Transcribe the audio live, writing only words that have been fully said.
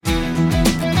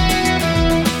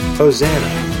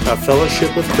Hosanna, a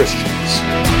fellowship with Christians.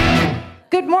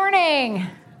 Good morning.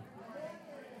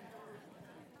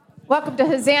 Welcome to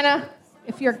Hosanna.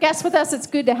 If you're a guest with us, it's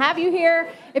good to have you here.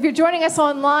 If you're joining us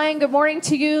online, good morning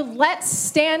to you. Let's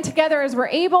stand together as we're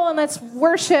able and let's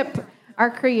worship our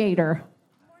Creator.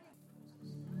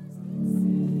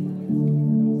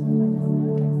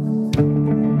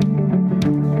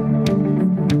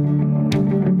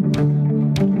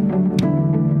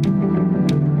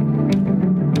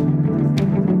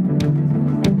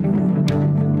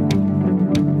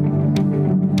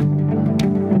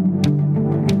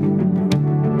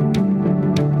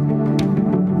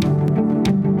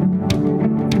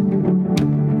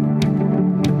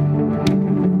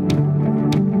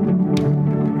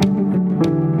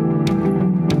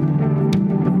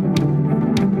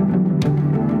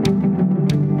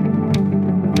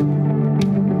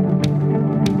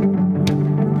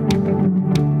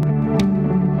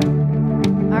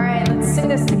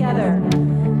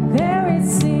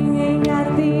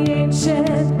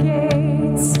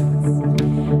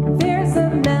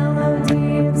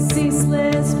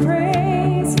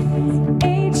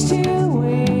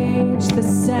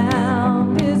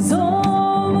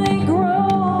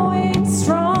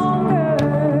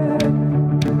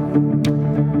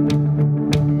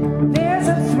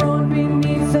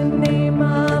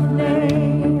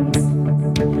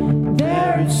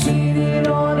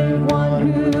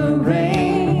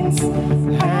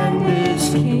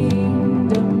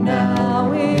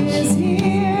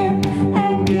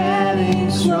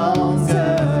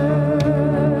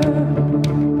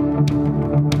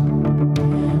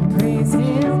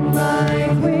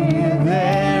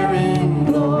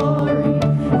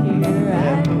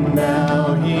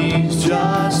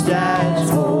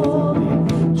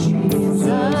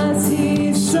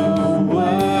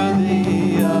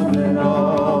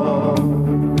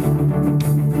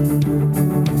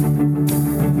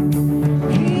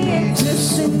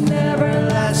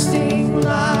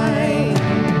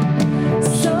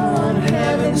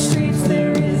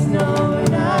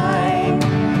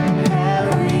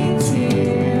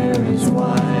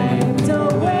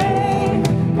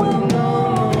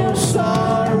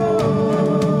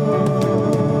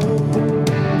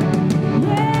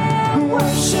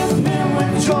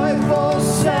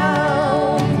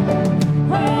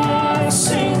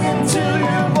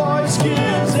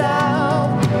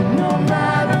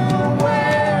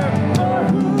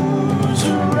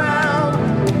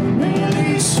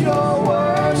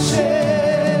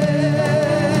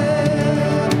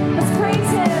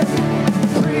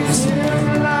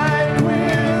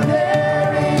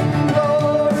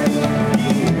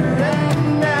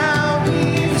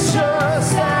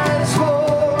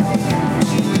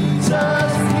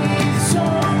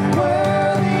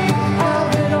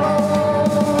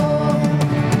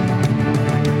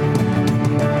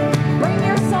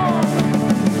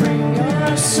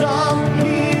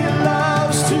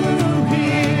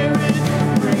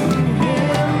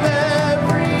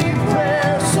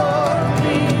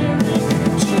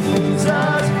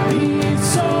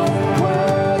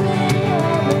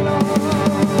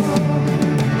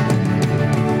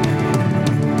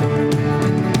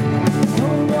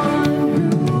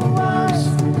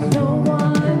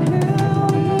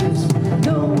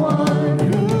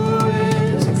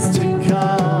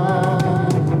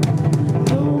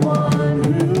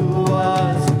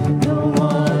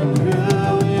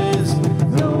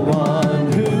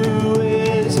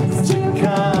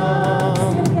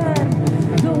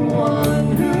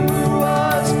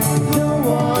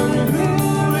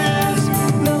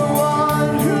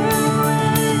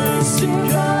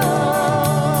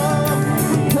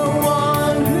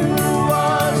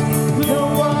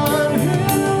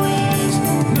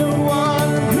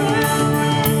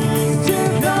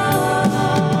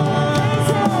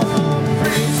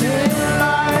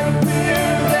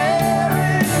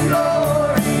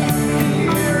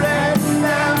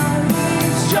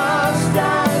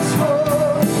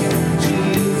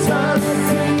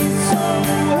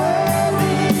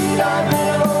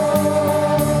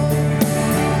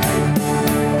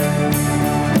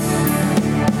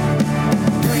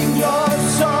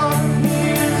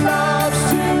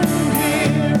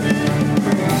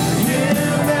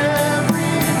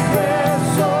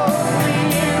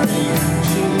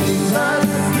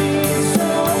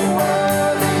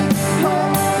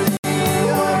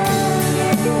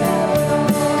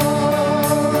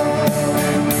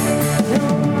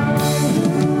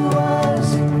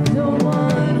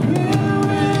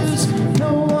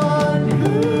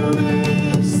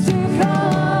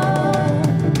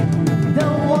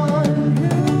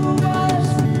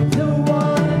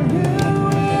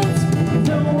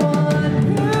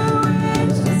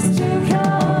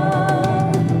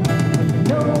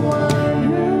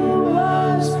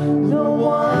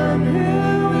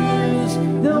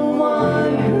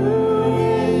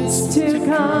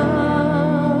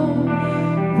 come.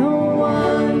 The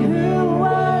one who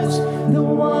was, the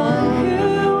one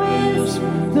who is,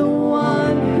 the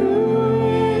one who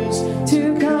is to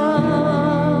come.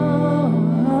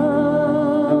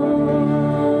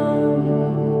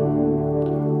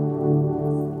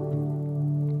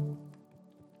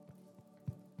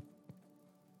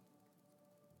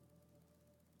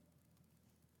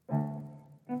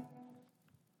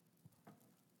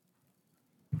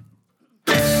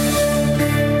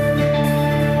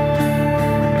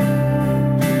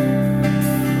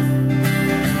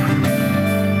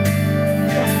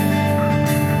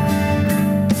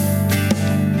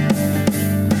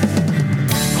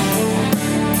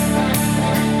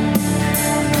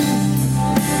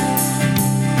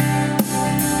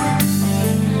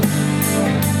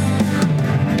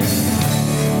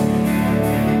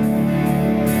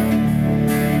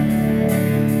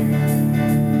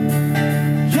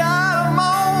 Gotta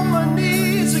on my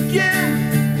knees again.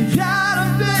 Gotta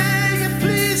beg and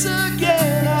please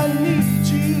again. I need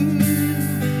you.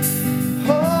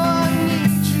 Oh, I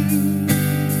need you.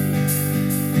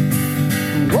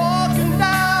 Walking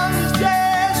down this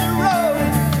desert road,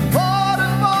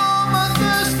 water for my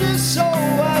thirsty soul.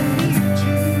 I need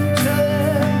you.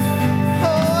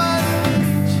 Oh, I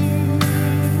need you.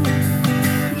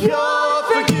 Your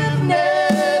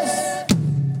forgiveness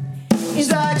is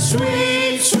like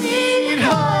sweet, sweet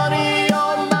honey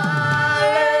on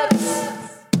my lips.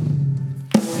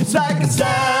 It's like the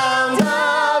sound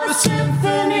of a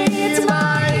symphony to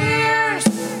my ears.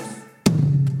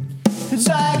 It's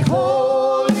like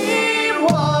holy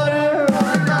water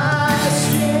on my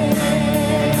skin.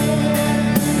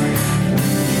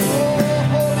 Oh,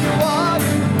 holy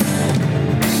water.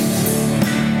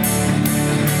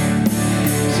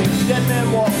 See, dead man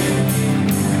walking.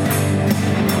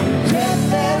 Dead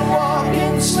man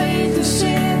walking, slave to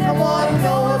sin. I want to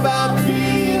know about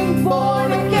being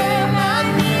born again. I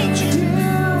need you.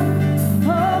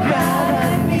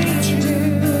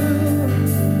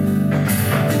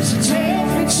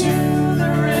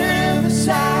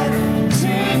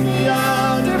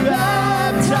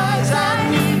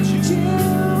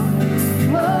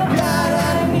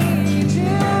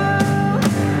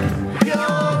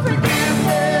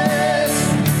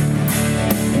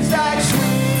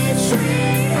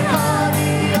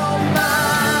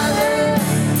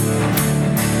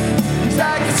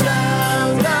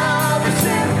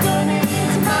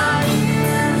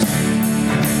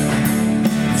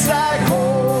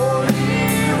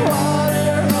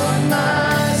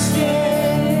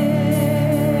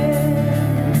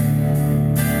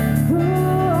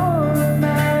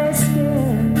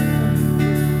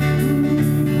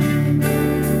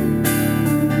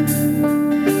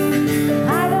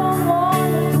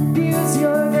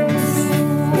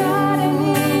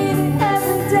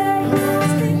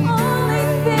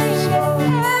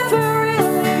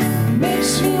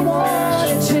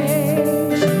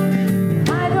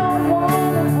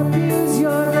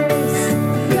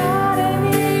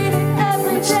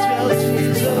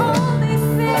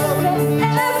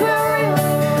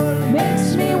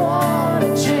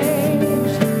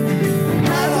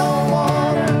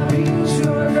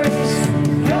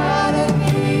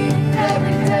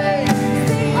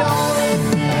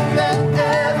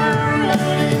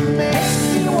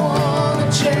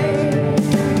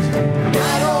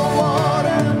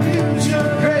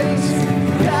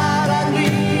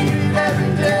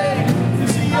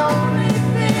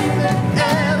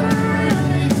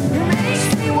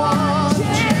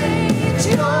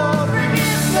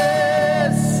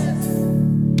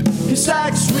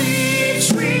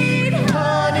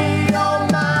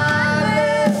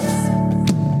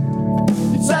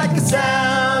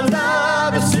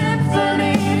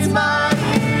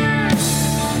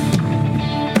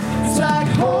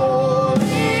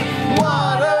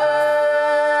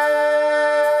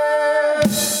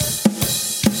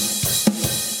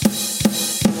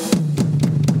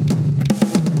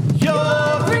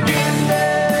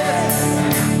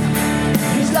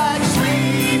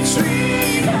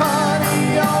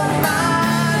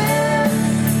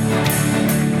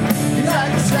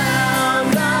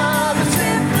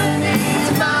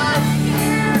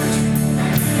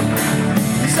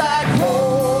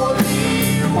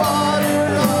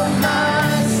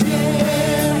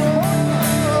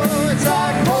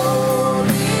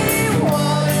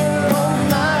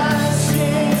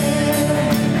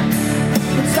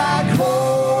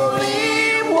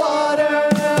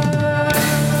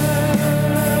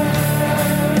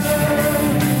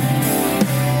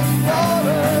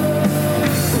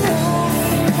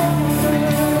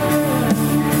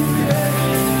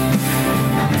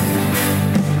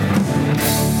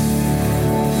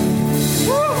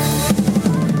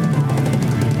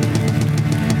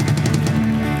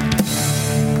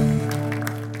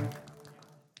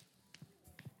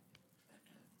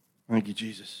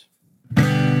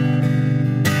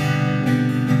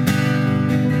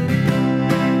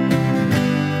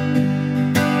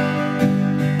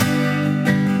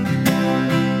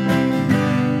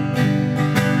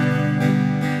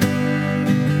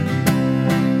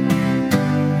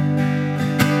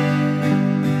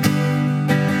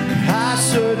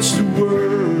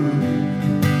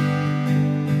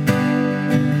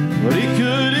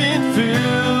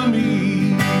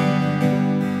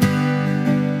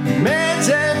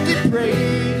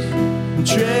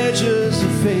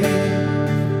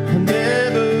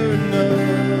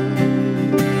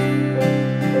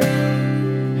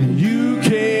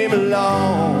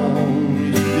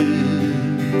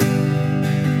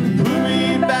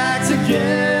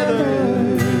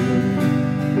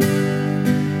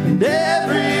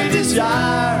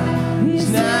 desire is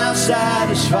now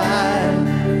satisfied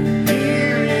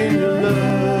here in your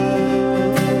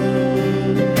love.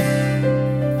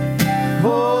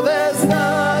 Oh, there's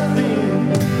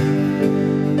nothing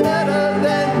better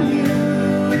than you.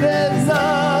 There's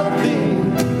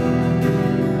nothing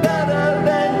better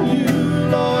than you,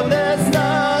 Lord. There's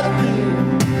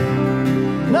nothing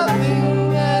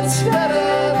that's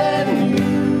better than you.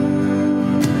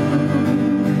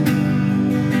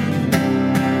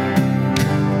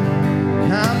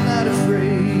 I'm not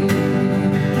afraid.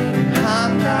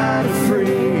 I'm not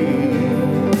afraid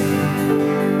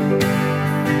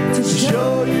to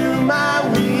show you my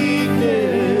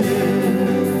weakness,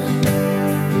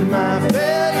 my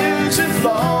failures and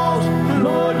flaws.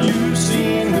 Lord, you've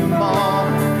seen them all,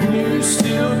 and you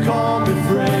still call me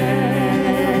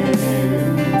friend.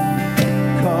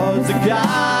 'Cause the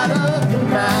God of the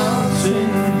mountain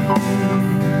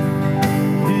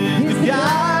is the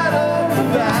God of the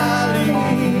valley.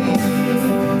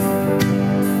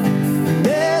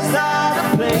 There's not a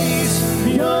place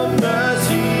your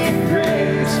mercy and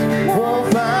grace won't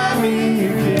find me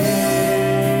again.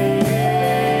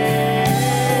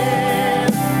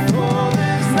 Oh,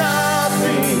 there's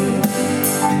nothing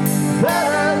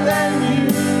better than you.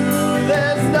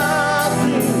 There's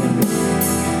nothing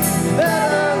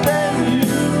better than you,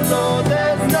 Lord.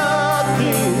 There's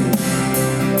nothing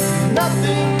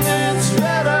that's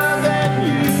better than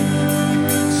you.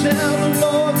 Tell the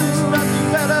Lord there's nothing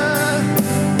better.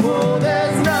 Oh,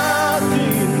 there's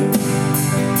nothing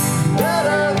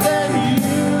better than you.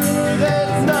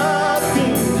 There's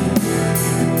nothing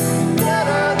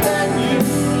better than you,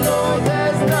 Lord.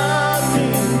 There's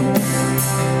nothing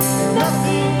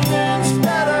that's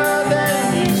better than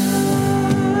you.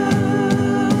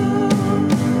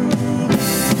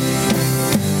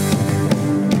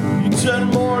 You turn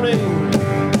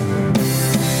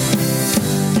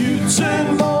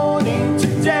mourning to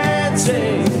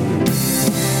dancing.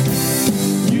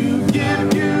 You give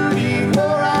beauty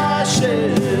for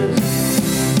ashes.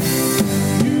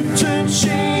 You turn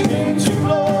shame into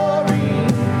glory.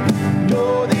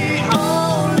 You're the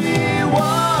only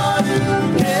one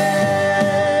who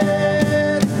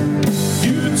can.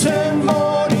 You turn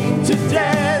mourning to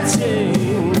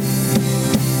dancing.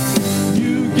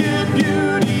 You give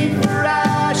beauty for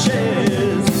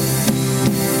ashes.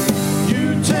 You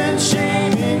turn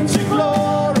shame into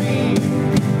glory.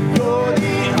 You're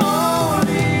the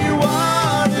only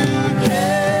one who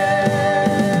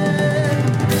can.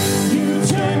 You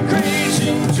turn grace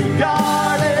into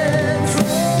gardens.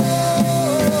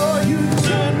 Oh, you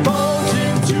turn bones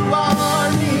into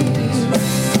armies.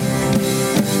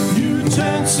 You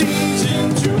turn seas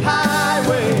into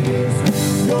highways.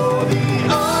 You're the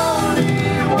only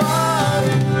one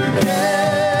who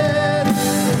can.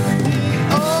 The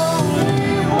only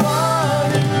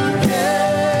one who can.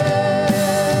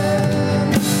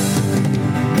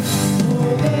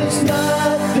 Oh, there's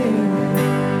nothing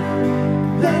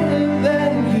better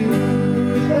than you.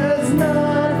 There's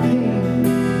nothing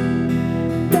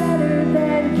Better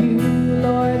than you,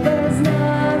 Lord. There's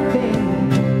nothing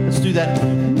Let's do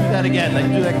that again. Let's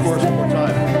do that chorus one more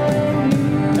time.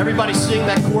 Everybody sing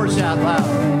that chorus out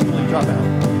loud. Really drop out.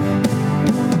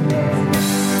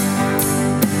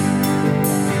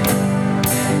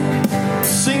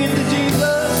 Sing it to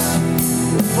Jesus.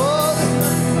 Oh,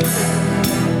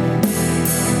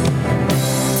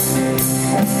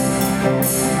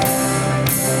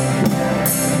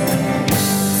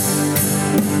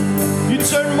 you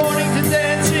turn mourning to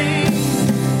dancing.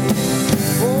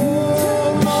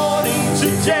 Oh, mourning to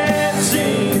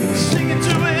dancing. Sing it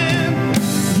to him.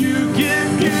 You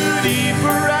give beauty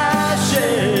for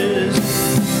ashes.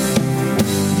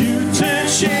 You turn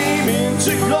shame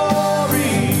into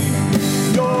glory.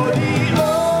 You're the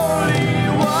only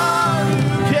one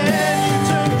who can. You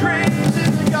turn grace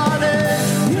into gardens.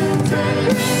 You turn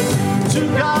grace into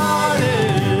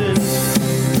gardens.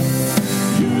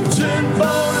 You turn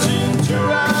bones into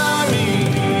ashes.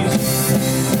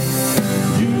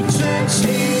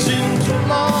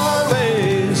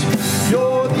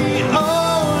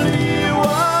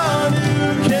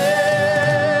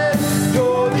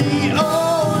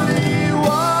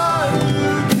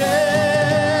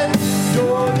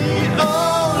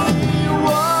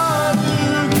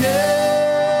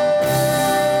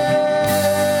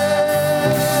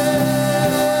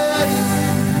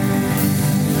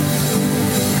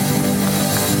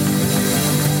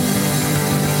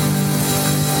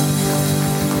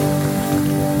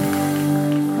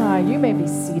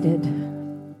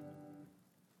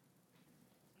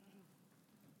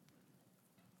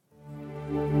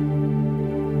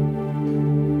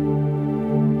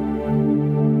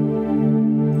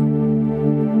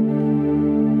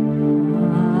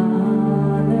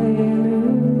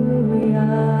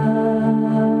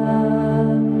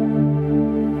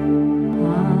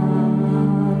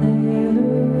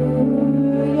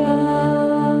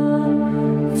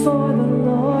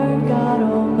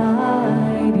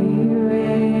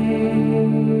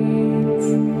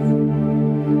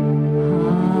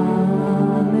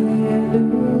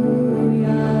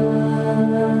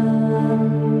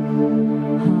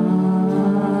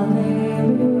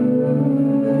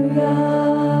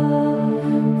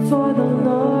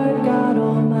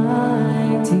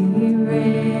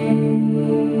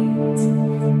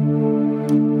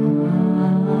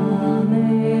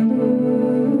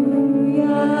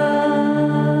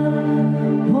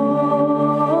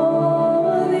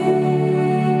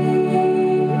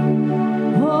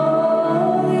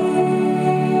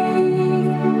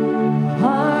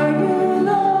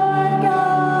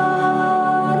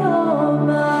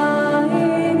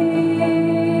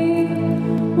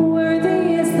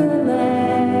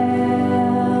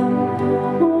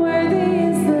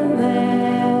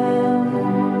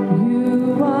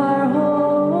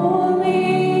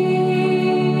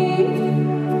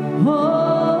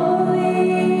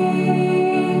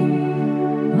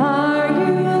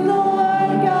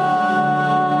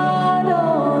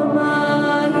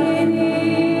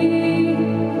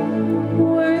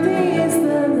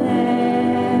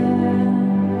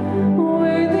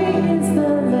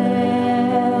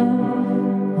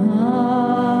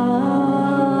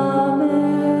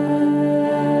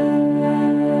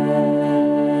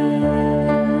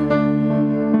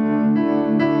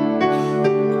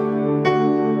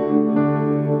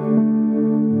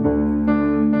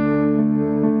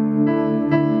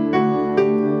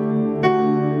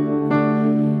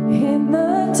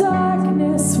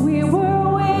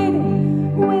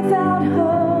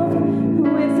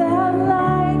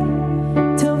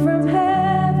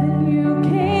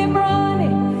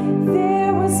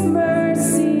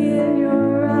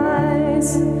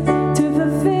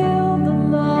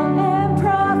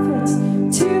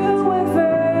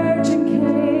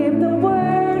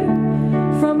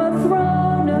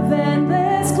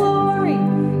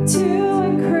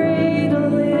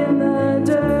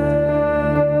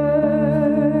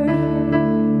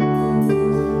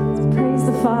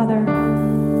 Father.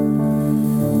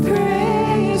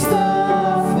 Praise the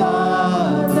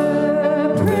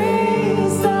Father,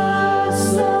 praise the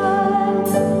Son,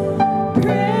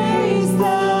 praise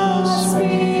the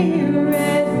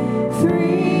Spirit,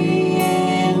 three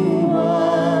in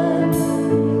one.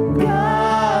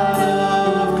 God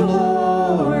of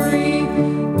glory,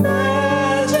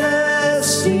 majesty,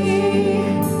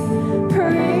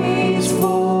 praise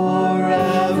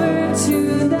forever to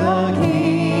the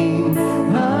King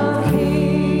of Kings.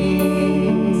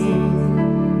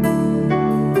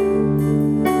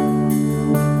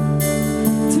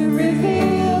 To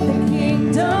reveal the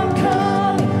kingdom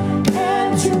come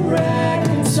and to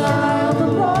reconcile the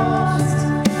lost,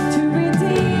 to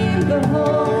redeem the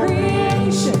whole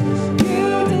creation.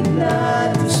 You did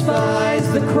not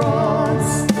despise the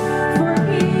cross, for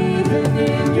even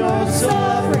in your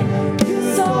suffering you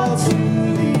saw to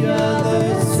the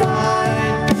other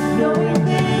side, knowing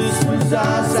this was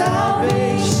our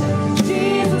salvation.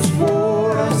 Jesus,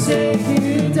 for our sake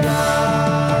you died.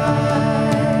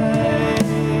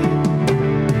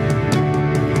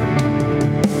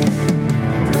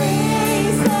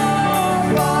 Praise the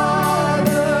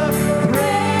Father,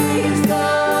 praise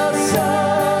the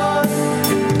Son,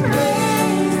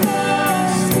 praise the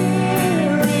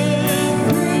Spirit,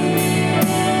 three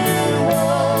in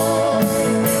one.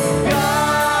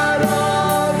 God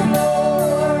of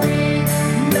glory,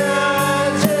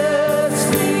 majesty,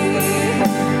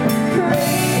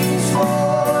 praise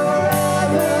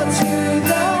forever to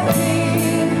the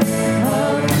King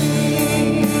of Kings.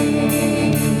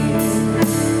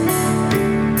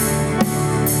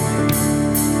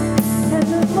 And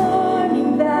the morning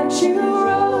that you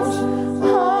rose,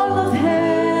 all of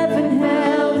heaven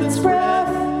held its breath,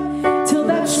 till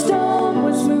that stone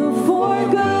was moved for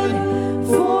good,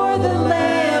 for the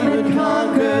Lamb had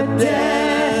conquered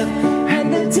death,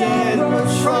 and the dead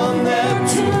rose from their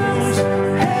tombs,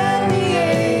 and the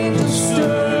angels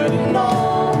stood in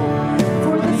awe,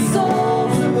 for the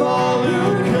souls of all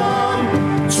who come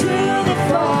to the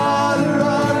Father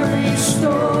are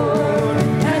restored,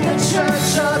 and the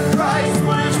church of Christ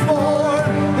was born.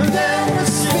 Then the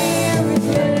Spirit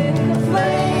lit the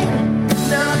flame.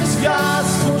 Now this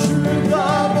gospel truth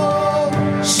of all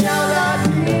shall not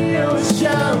kneel,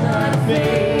 shall not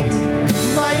fade.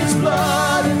 By His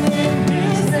blood and in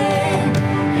His name,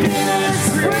 in His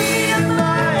freedom I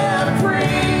am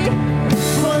free.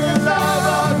 For the love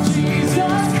of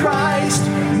Jesus Christ,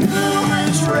 who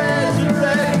has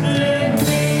resurrected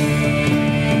me.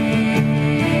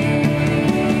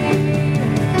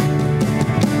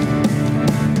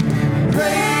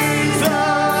 Praise the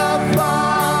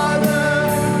Father,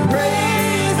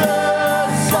 praise the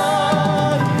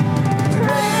Son,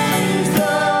 praise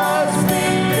the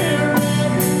Spirit,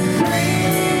 three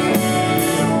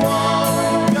in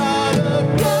one. God of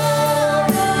glory,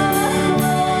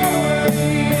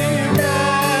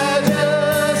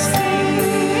 majesty,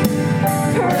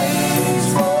 praise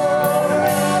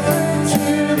forever to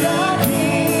the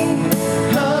King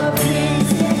of Kings.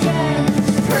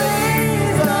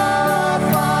 Praise the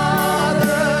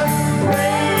Father,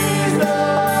 praise the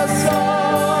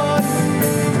Son,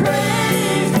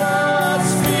 praise the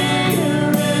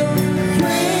Spirit,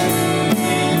 three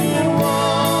in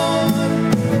one.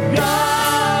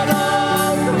 God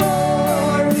of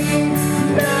glory,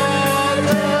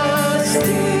 majesty,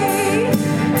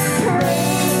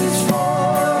 praise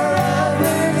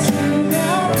forever to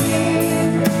the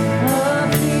King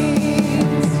of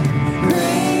Kings.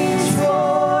 Praise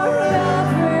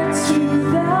forever to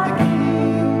the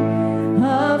King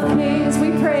of Kings.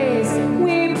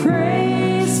 We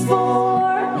praise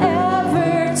forever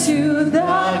to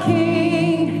the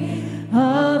King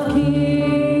of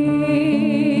Kings.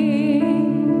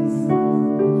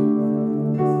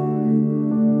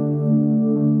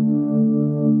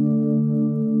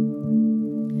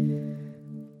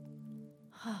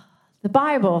 The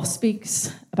Bible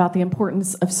speaks about the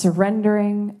importance of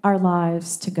surrendering our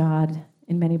lives to God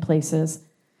in many places.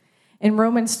 In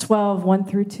Romans 12, 1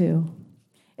 through 2,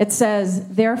 it says,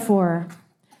 "Therefore,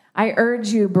 I urge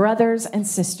you, brothers and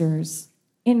sisters,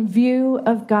 in view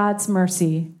of God's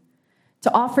mercy,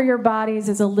 to offer your bodies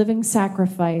as a living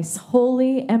sacrifice,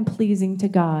 holy and pleasing to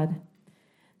God.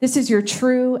 This is your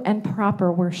true and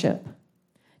proper worship.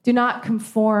 Do not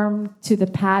conform to the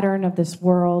pattern of this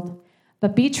world,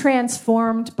 but be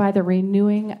transformed by the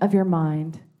renewing of your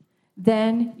mind.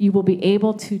 Then you will be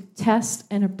able to test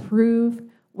and approve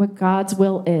what God's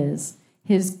will is,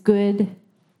 His good,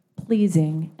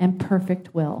 pleasing, and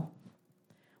perfect will."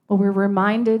 Well, we're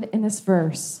reminded in this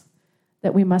verse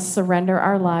that we must surrender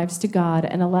our lives to God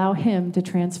and allow Him to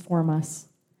transform us.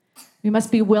 We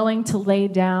must be willing to lay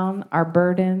down our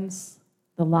burdens,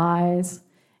 the lies,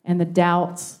 and the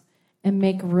doubts, and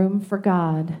make room for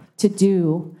God to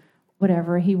do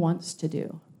whatever he wants to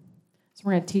do. So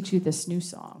we're going to teach you this new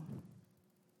song.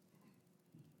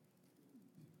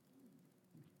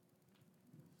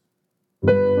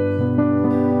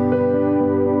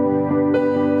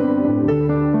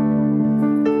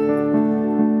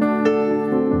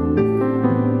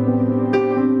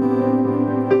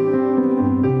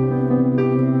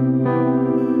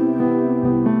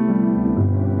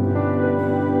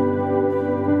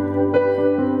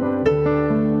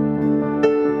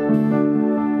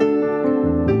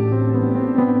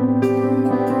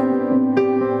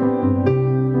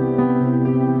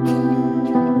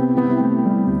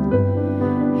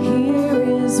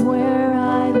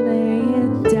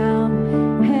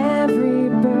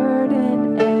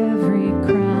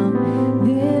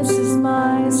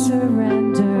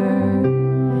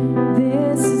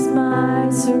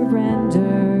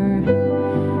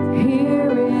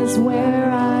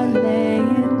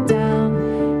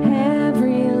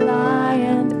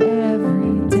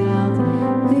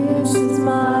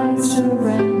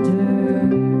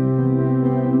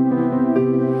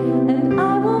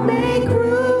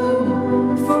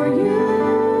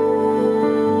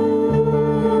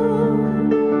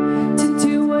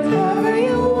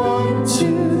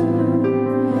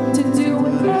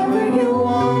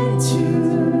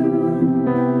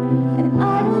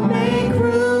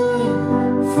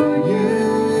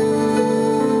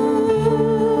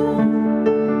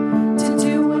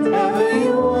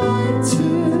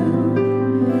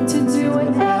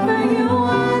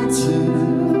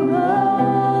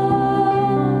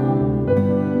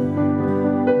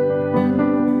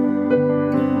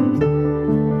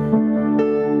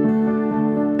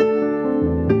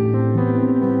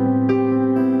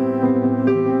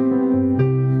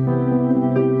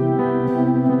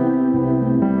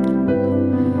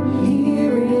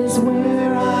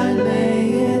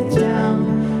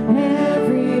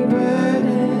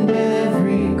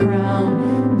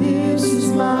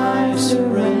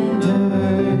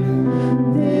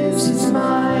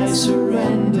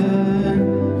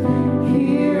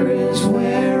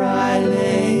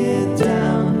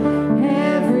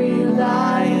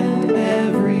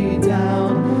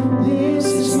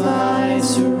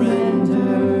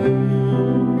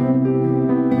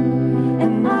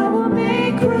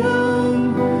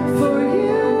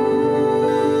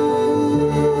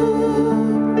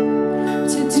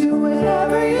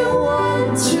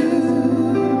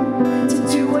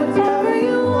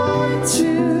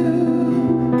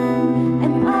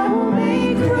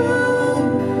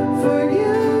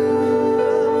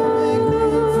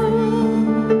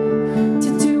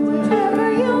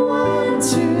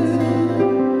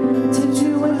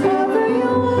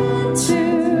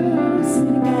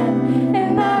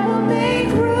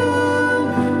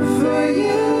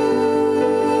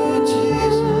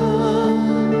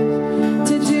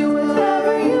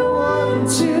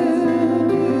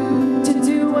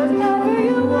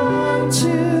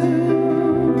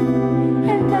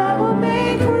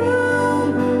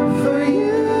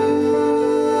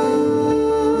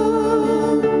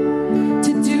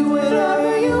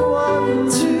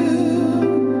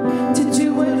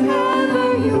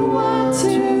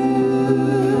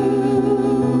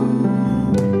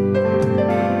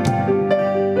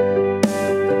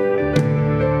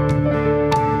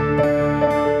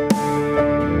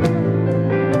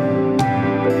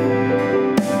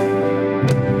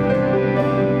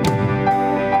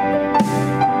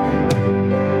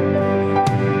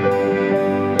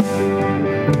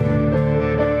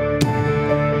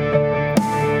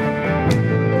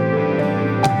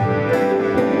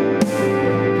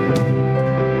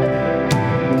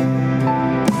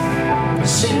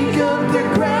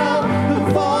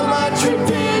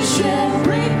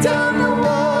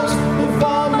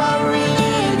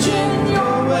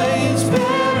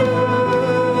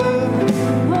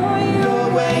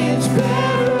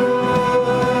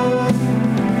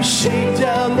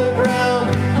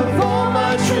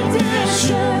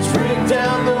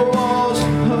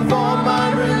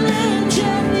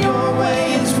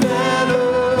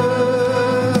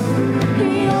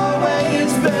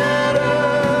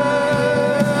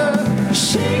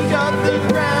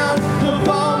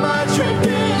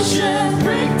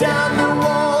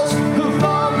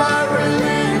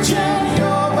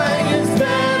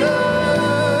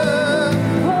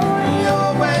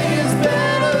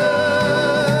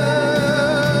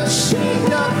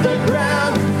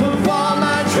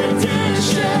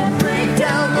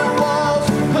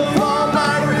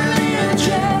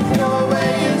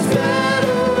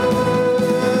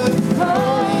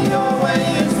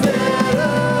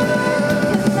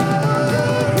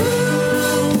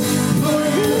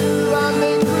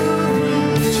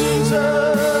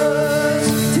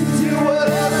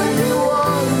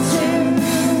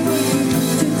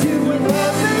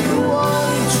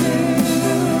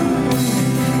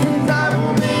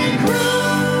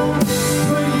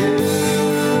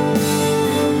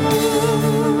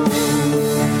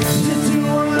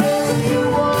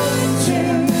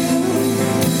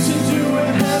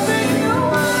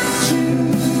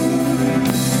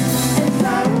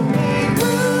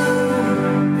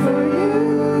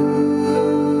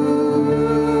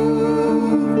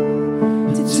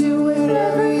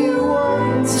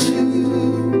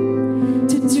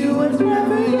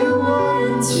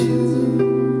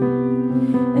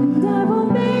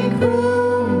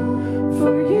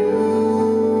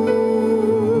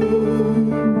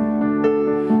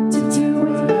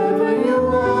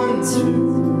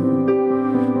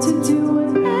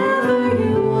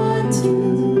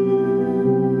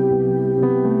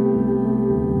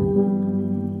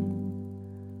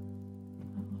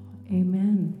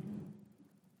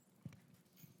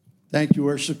 Thank you,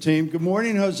 worship team. Good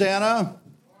morning, Hosanna.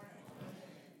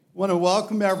 Want to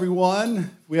welcome everyone.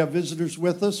 We have visitors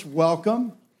with us.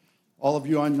 Welcome. All of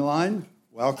you online,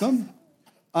 welcome.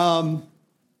 I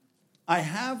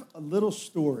have a little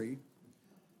story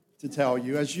to tell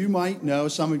you. As you might know,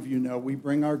 some of you know, we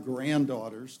bring our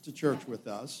granddaughters to church with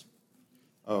us.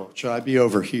 Oh, should I be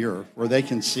over here where they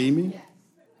can see me?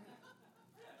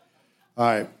 All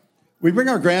right. We bring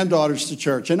our granddaughters to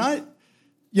church, and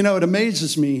it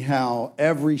amazes me how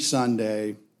every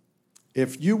Sunday,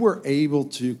 if you were able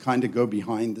to kind of go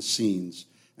behind the scenes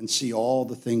and see all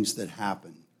the things that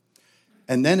happen,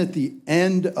 and then at the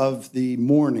end of the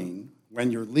morning,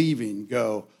 when you're leaving,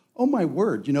 go, oh my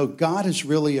word, God is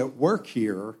really at work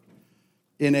here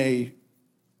in a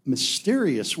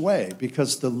mysterious way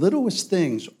because the littlest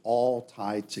things all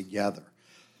tie together.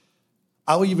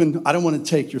 I don't want to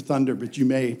take your thunder, but you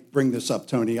may bring this up,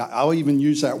 Tony. I'll even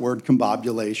use that word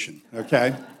combobulation,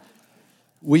 okay?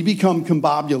 We become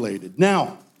combobulated.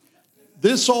 Now,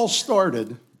 this all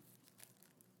started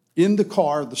in the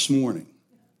car this morning.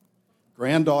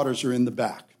 Granddaughters are in the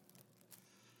back.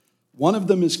 One of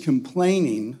them is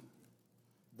complaining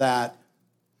that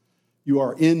you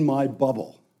are in my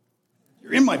bubble.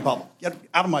 You're in my bubble. Get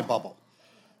out of my bubble.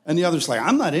 And the other's like,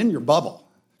 I'm not in your bubble.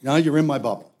 No, you're in my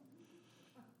bubble.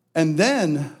 And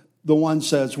then the one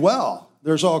says, well,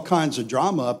 there's all kinds of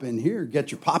drama up in here. Get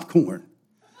your popcorn.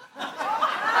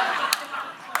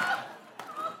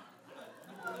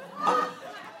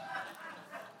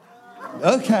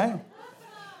 Okay.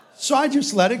 So I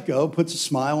just let it go, puts a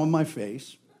smile on my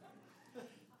face.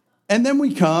 And then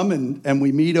we come and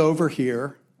we meet over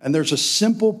here, and there's a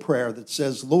simple prayer that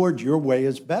says, Lord, your way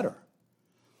is better.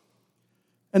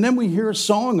 And then we hear a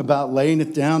song about laying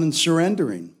it down and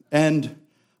surrendering. And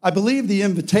I believe the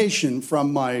invitation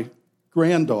from my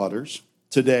granddaughters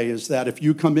today is that if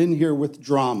you come in here with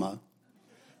drama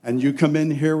and you come in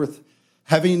here with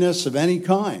heaviness of any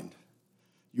kind,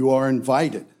 you are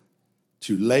invited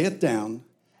to lay it down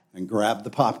and grab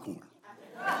the popcorn.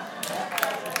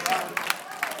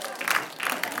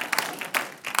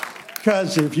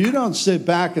 Because if you don't sit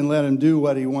back and let him do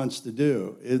what he wants to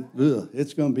do,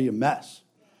 it's going to be a mess.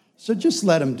 So just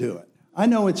let him do it. I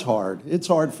know it's hard. It's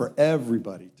hard for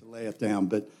everybody to lay it down,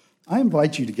 but I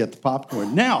invite you to get the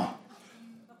popcorn. Now,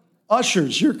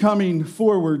 ushers, you're coming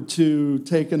forward to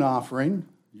take an offering.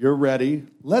 You're ready.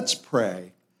 Let's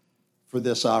pray for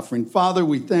this offering. Father,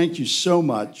 we thank you so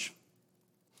much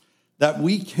that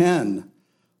we can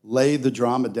lay the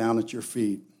drama down at your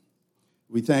feet.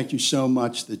 We thank you so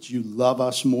much that you love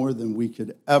us more than we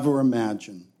could ever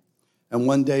imagine. And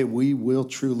one day we will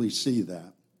truly see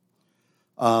that.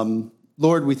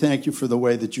 Lord, we thank you for the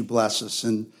way that you bless us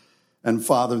and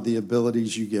Father, the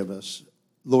abilities you give us.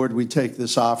 Lord, we take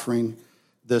this offering,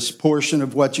 this portion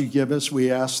of what you give us,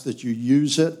 we ask that you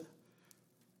use it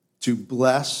to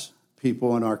bless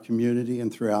people in our community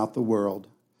and throughout the world.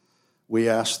 We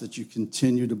ask that you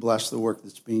continue to bless the work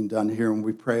that's being done here, and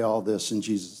we pray all this in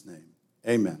Jesus' name.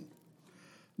 Amen.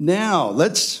 Now,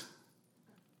 let's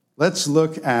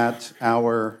look at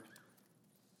our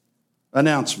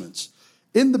announcements.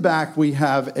 In the back, we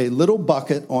have a little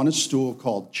bucket on a stool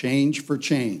called Change for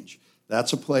Change.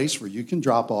 That's a place where you can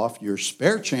drop off your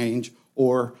spare change,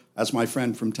 or, as my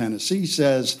friend from Tennessee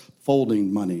says,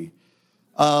 folding money.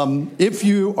 If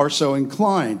you are so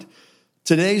inclined,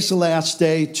 today's the last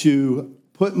day to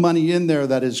put money in there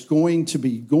that is going to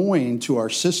be going to our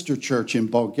sister church in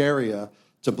Bulgaria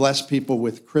to bless people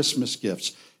with Christmas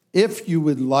gifts. If you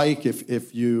would like,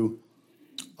 if you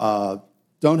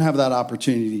don't have that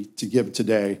opportunity to give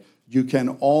today, you can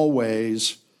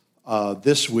always,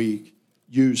 this week,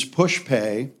 use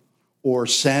PushPay or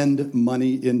send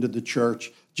money into the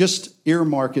church. Just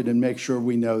earmark it and make sure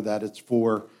we know that it's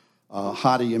for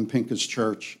Hadi and Pinka's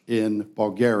church in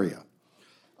Bulgaria.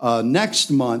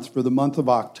 Next month, for the month of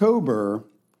October,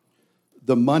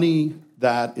 the money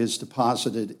that is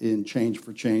deposited in Change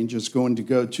for Change is going to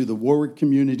go to the Warwick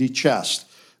Community Chest.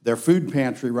 Their food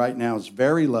pantry right now is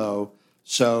very low,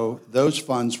 so those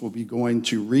funds will be going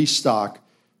to restock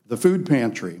the food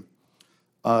pantry.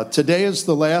 Today is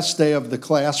the last day of the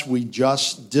class We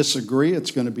Just Disagree.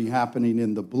 It's going to be happening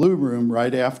in the Blue Room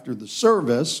right after the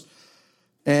service.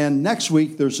 And next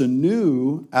week, there's a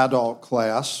new adult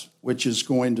class, which is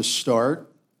going to start.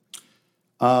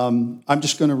 I'm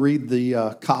just going to read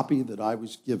the copy that I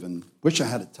was given. Wish I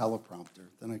had a teleprompter,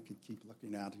 then I could keep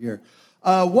looking out here.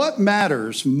 What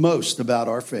matters most about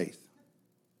our faith?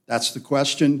 That's the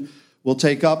question we'll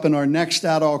take up in our next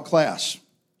adult class,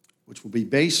 which will be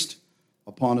based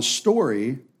upon a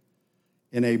story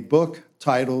in a book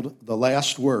titled The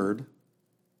Last Word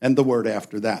and the Word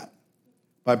After That.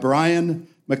 by Brian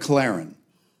McLaren.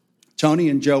 Tony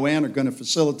and Joanne are going to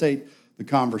facilitate the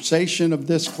conversation of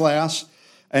this class.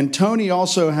 And Tony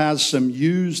also has some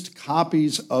used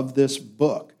copies of this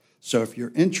book. So if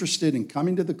you're interested in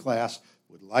coming to the class,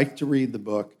 would like to read the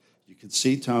book, you can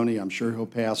see Tony. I'm sure he'll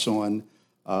pass on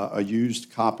a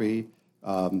used copy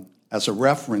as a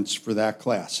reference for that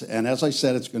class. And as I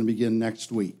said, it's going to begin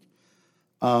next week.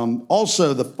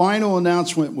 Also, the final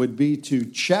announcement would be to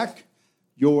check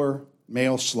your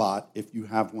mail slot if you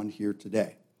have one here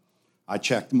today. I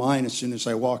checked mine as soon as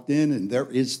I walked in, and there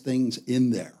is things in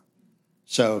there.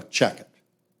 So check it.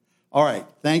 All right.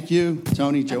 Thank you,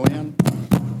 Tony, Joanne.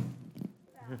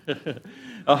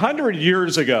 100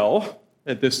 years ago,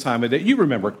 at this time of day, you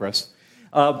remember, Chris,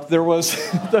 there was...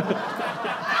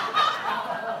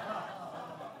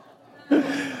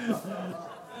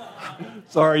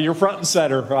 Sorry, you're front and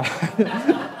center.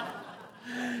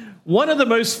 One of the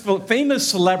most famous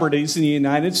celebrities in the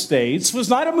United States was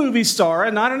not a movie star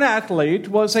and not an athlete,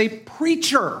 was a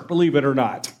preacher, believe it or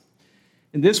not.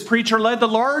 And this preacher led the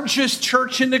largest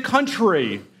church in the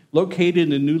country,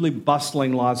 located in newly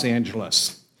bustling Los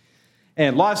Angeles.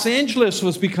 And Los Angeles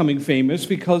was becoming famous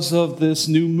because of this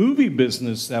new movie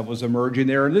business that was emerging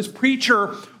there. And this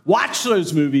preacher watched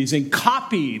those movies and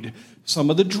copied some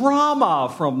of the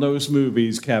drama from those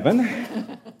movies,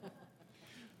 Kevin.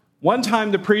 One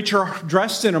time, the preacher,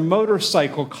 dressed in a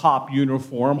motorcycle cop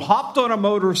uniform, hopped on a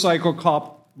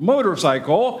motorcycle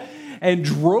and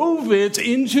drove it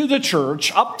into the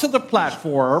church, up to the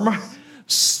platform,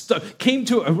 came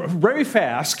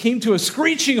to a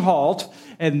screeching halt,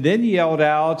 and then yelled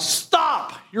out,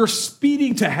 "Stop! You're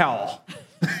speeding to hell."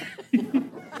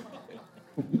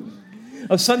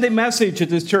 A Sunday message at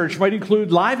this church might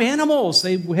include live animals.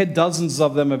 They had dozens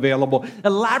of them available.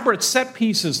 Elaborate set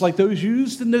pieces like those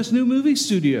used in those new movie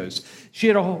studios. They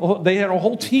had a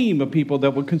whole team of people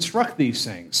that would construct these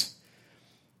things.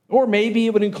 Or maybe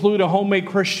it would include a homemade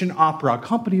Christian opera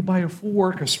accompanied by a full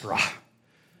orchestra.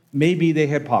 Maybe they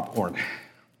had popcorn.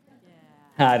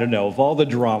 I don't know, of all the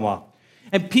drama.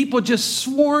 And people just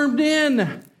swarmed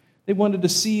in. They wanted to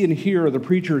see and hear the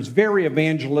preacher's very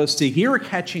evangelistic,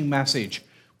 ear-catching message,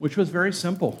 which was very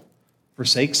simple.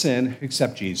 Forsake sin,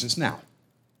 accept Jesus now.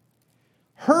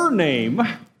 Her name,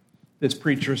 this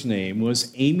preacher's name,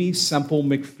 was Amy Semple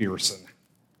McPherson.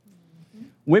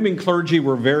 Women clergy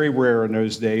were very rare in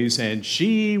those days, and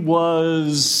she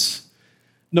was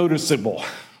noticeable,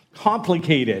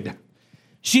 complicated.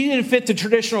 She didn't fit the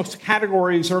traditional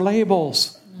categories or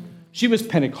labels. She was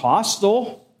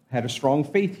Pentecostal, had a strong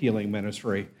faith-healing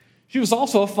ministry. She was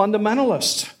also a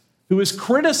fundamentalist who was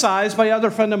criticized by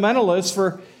other fundamentalists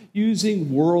for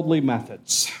using worldly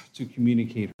methods to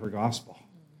communicate her gospel.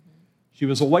 She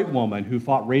was a white woman who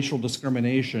fought racial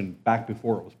discrimination back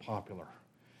before it was popular.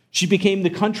 She became the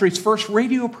country's first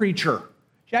radio preacher.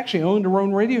 She actually owned her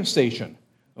own radio station,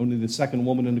 only the second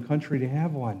woman in the country to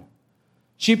have one.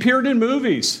 She appeared in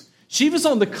movies. She was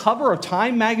on the cover of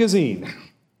Time magazine.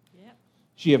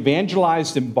 She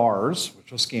evangelized in bars,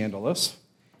 which was scandalous,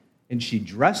 and she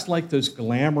dressed like those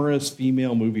glamorous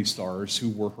female movie stars who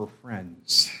were her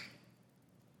friends.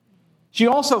 She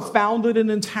also founded an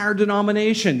entire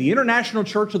denomination, the International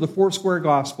Church of the Foursquare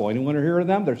Gospel. Anyone hear of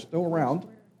them? They're still around.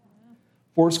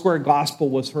 Foursquare Gospel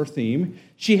was her theme.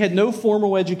 She had no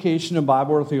formal education in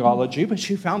Bible or theology, but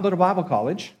she founded a Bible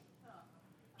college.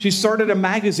 She started a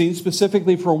magazine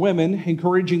specifically for women,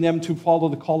 encouraging them to follow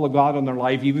the call of God on their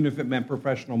life, even if it meant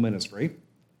professional ministry.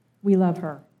 We love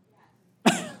her.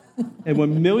 And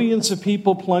when millions of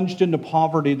people plunged into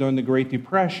poverty during the Great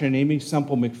Depression, Amy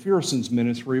Semple McPherson's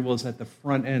ministry was at the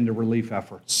front end of relief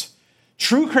efforts.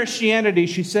 True Christianity,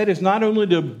 she said, is not only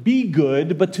to be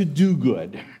good, but to do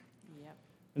good. Yep.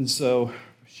 And so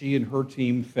she and her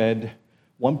team fed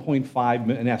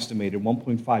an estimated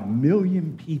 1.5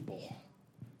 million people.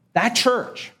 That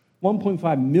church,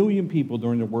 1.5 million people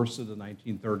during the worst of the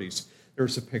 1930s.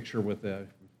 There's a picture with an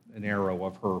arrow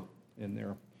of her in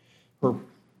there.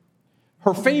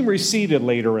 Her fame receded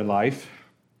later in life,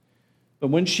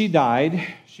 but when she died,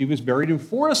 she was buried in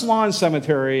Forest Lawn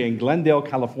Cemetery in Glendale,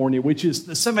 California, which is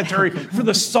the cemetery for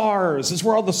the stars. It's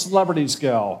where all the celebrities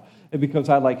go. And because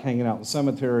I like hanging out in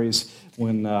cemeteries,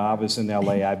 when I was in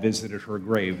L.A., I visited her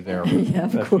grave there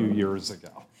a few years ago.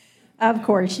 Of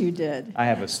course you did. I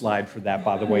have a slide for that,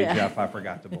 by the way, Jeff. I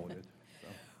forgot to vote it. So.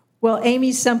 Well,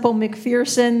 Amy Semple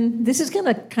McPherson, this is going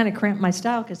to kind of cramp my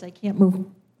style because I can't move.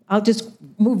 I'll just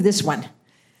move this one.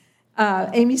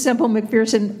 Amy Semple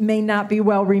McPherson may not be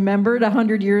well remembered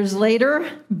 100 years later,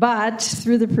 but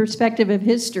through the perspective of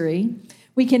history,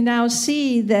 we can now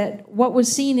see that what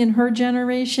was seen in her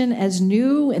generation as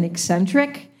new and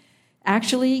eccentric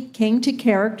actually came to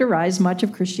characterize much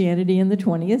of Christianity in the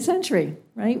 20th century,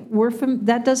 right?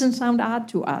 That doesn't sound odd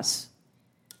to us,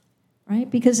 right?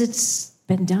 Because it's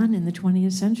been done in the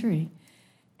 20th century.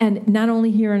 And not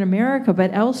only here in America,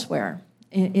 but elsewhere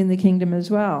in the kingdom as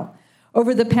well.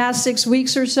 Over the past 6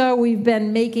 weeks or so, we've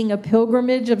been making a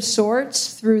pilgrimage of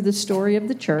sorts through the story of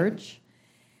the church.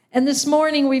 And this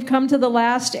morning, we've come to the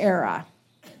last era.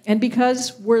 And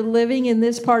because we're living in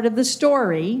this part of the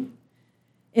story,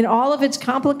 in all of its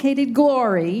complicated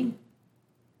glory,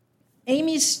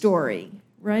 Amy's story,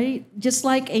 right? Just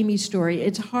like Amy's story,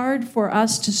 it's hard for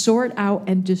us to sort out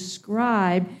and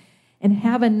describe and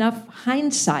have enough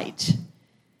hindsight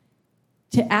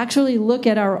to actually look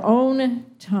at our own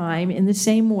time in the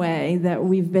same way that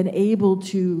we've been able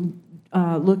to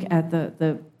look at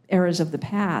the eras of the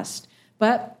past.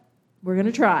 But we're going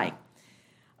to try.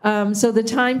 So the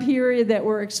time period that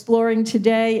we're exploring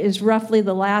today is roughly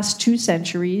the last 2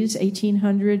 centuries,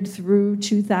 1800 through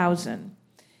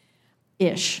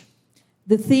 2000-ish.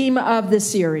 The theme of the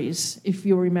series, if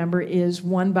you'll remember, is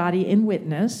One Body in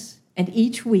Witness. And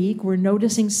each week we're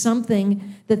noticing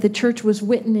something that the church was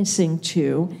witnessing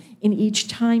to in each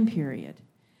time period.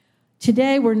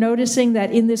 Today we're noticing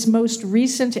that in this most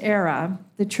recent era,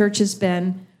 the church has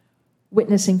been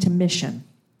witnessing to mission,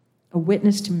 a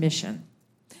witness to mission.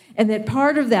 And that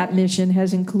part of that mission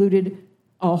has included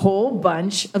a whole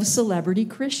bunch of celebrity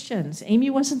Christians. Amy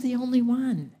wasn't the only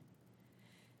one.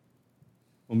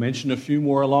 We'll mention a few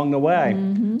more along the way.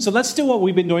 Mm-hmm. So let's do what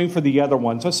we've been doing for the other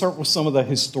ones. Let's start with some of the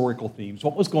historical themes,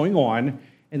 what was going on,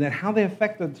 and then how they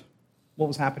affected what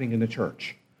was happening in the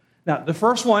church. Now, the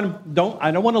first one,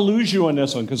 I don't want to lose you on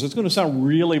this one because it's going to sound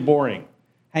really boring.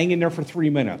 Hang in there for 3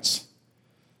 minutes.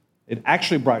 It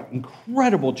actually brought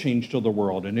incredible change to the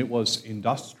world, and it was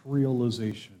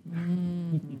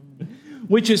industrialization,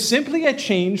 which is simply a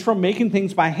change from making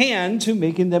things by hand to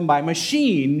making them by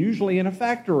machine, usually in a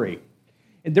factory.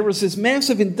 And there was this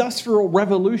massive industrial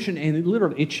revolution, and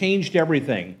it changed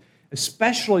everything,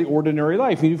 especially ordinary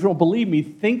life. And if you don't believe me,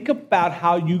 think about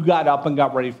how you got up and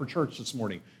got ready for church this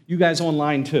morning. You guys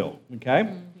online too, okay?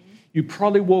 Mm-hmm. You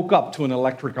probably woke up to an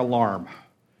electric alarm.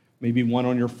 Maybe one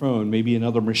on your phone, maybe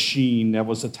another machine that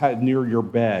was near your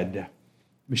bed.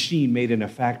 Machine made in a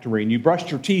factory. And you brushed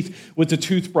your teeth with a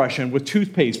toothbrush and with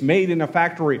toothpaste made in a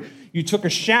factory. You took a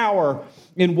shower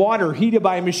in water heated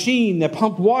by a machine that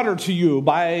pumped water to you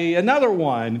by another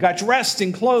one. Got dressed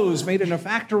in clothes made in a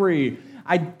factory.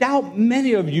 I doubt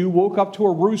many of you woke up to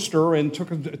a rooster and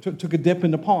took a dip in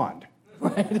the pond.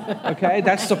 Right. Okay,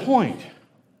 that's the point.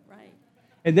 Right.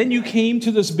 And then you came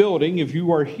to this building, if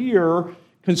you are here,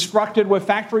 constructed with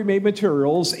factory-made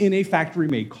materials in a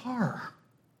factory-made car.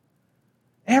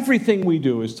 Everything we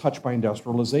do is touched by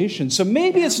industrialization. So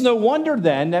maybe it's no wonder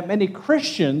then that many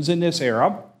Christians in this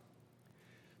era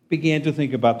began to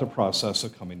think about the process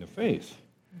of coming to faith.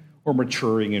 Or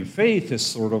maturing in faith is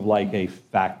sort of like a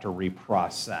factory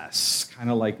process,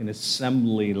 kind of like an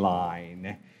assembly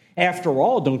line. After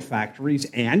all, don't factories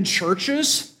and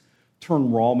churches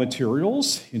turn raw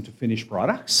materials into finished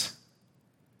products?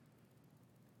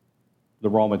 The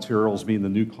raw materials being the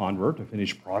new convert, the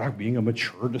finished product being a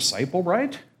mature disciple,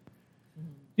 right?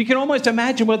 You can almost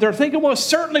imagine what they're thinking. Well,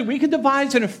 certainly we can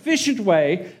devise an efficient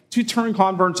way to turn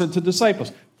converts into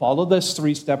disciples. Follow this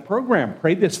 3-step program.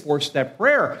 Pray this 4-step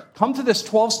prayer. Come to this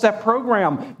 12-step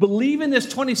program. Believe in this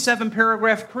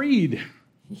 27-paragraph creed.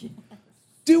 Yes.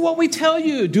 Do what we tell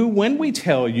you. Do when we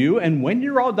tell you. And when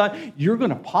you're all done, you're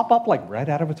going to pop up like bread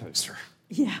out of a toaster.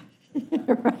 Yeah,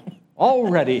 right.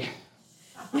 Already.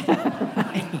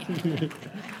 Right.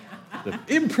 The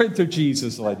imprint of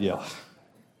Jesus led you.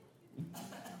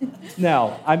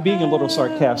 Now, I'm being a little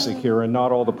sarcastic here, and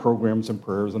not all the programs and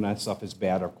prayers and that stuff is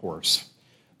bad, of course.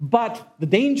 But the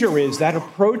danger is that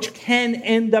approach can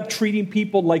end up treating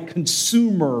people like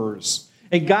consumers,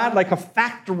 and God like a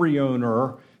factory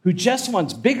owner who just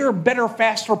wants bigger, better,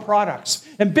 faster products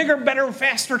and bigger, better,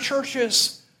 faster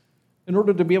churches in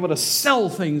order to be able to sell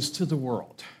things to the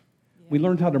world. Yeah. We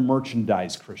learned how to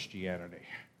merchandise Christianity,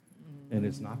 and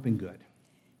it's not been good.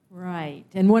 Right.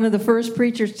 And one of the first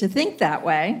preachers to think that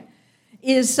way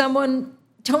is someone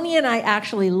Tony and I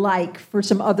actually like for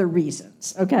some other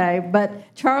reasons, okay?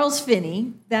 But Charles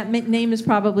Finney, that name is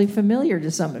probably familiar to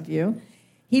some of you,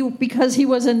 because he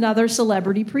was another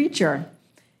celebrity preacher.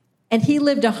 And he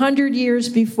lived 100 years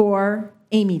before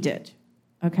Amy did,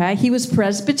 okay? He was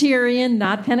Presbyterian,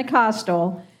 not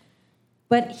Pentecostal,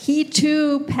 but he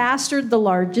too pastored the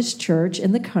largest church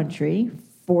in the country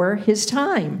for his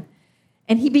time.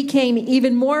 And he became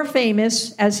even more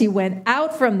famous as he went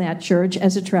out from that church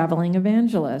as a traveling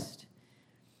evangelist.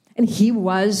 And he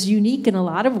was unique in a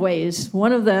lot of ways.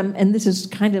 One of them, and this is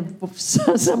kind of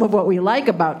some of what we like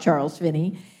about Charles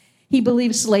Finney, he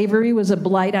believed slavery was a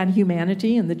blight on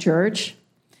humanity in the church.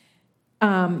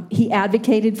 He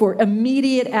advocated for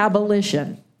immediate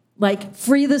abolition, like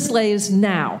free the slaves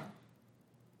now.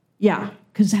 Yeah,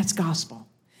 because that's gospel.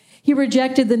 He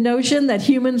rejected the notion that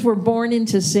humans were born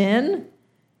into sin,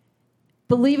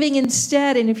 believing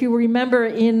instead, and if you remember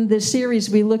in this series,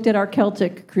 we looked at our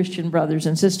Celtic Christian brothers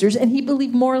and sisters, and he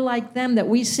believed more like them, that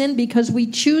we sin because we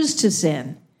choose to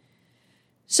sin.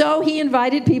 So he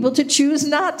invited people to choose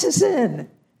not to sin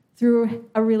through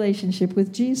a relationship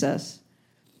with Jesus.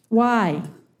 Why?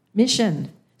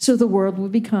 Mission. So the world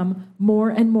would become more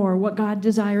and more what God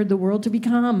desired the world to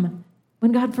become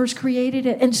when God first created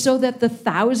it. And so that the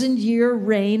 1,000-year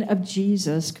reign of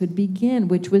Jesus could begin,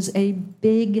 which was a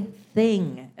big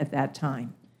thing at that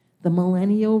time, the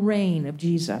millennial reign of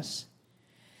Jesus.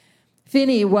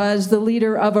 Finney was the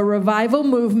leader of a revival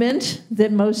movement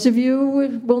that most of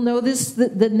you will know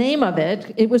the name of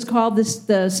it. It was called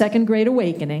the Second Great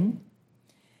Awakening.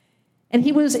 And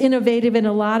he was innovative in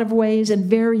a lot of ways and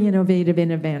very innovative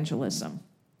in evangelism.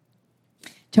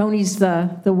 Tony's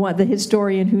the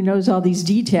historian who knows all these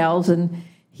details, and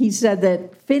he said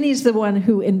that Finney's the one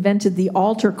who invented the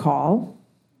altar call,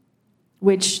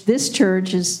 which this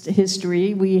church's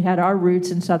history, we had our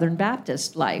roots in Southern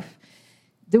Baptist life.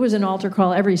 There was an altar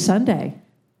call every Sunday.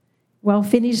 Well,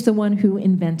 Finney's the one who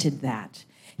invented that.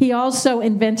 He also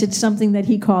invented something that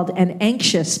he called an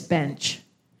anxious bench.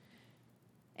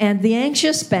 And the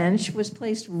anxious bench was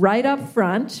placed right up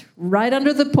front, right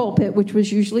under the pulpit, which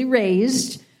was usually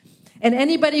raised. And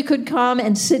anybody could come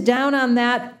and sit down on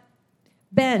that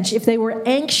bench if they were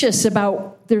anxious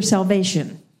about their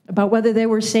salvation, about whether they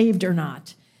were saved or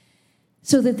not,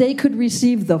 so that they could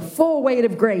receive the full weight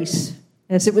of grace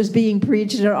as it was being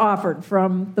preached and offered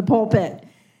from the pulpit.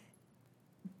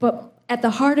 But at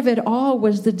the heart of it all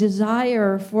was the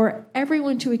desire for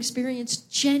everyone to experience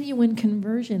genuine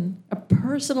conversion, a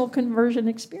personal conversion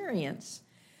experience.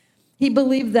 He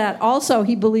believed that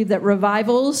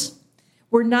revivals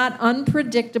were not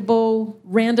unpredictable,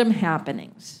 random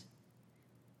happenings.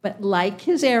 But like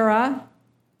his era,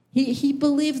 he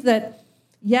believed that,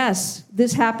 yes,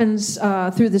 this happens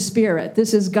through the Spirit.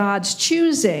 This is God's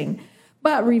choosing.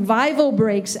 But revival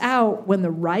breaks out when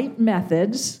the right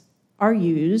methods are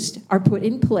put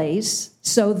in place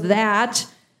so that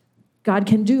God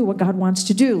can do what God wants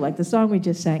to do, like the song we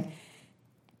just sang.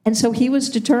 And so he was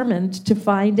determined to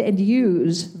find and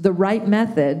use the right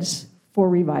methods for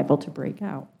revival to break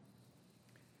out.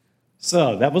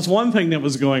 So that was one thing that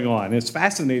was going on. It's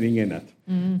fascinating, isn't it?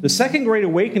 Mm-hmm. The Second Great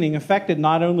Awakening affected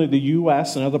not only the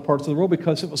U.S. and other parts of the world,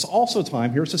 because it was also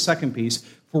time, here's the second piece,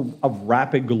 of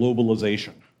rapid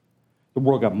globalization. The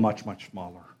world got much, much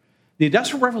smaller. The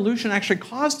Industrial Revolution actually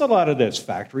caused a lot of this.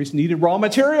 Factories needed raw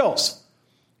materials.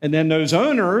 And then those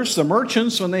owners, the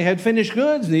merchants, when they had finished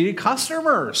goods, needed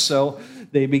customers. So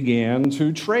they began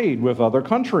to trade with other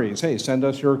countries. Hey, send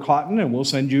us your cotton and we'll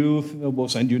send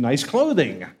you nice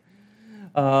clothing.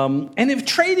 And if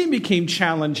trading became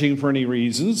challenging for any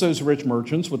reasons, those rich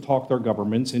merchants would talk their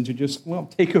governments into just,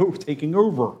 taking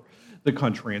over the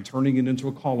country and turning it into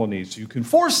a colony. So you can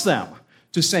force them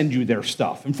to send you their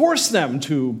stuff and force them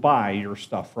to buy your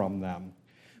stuff from them.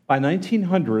 By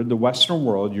 1900, the Western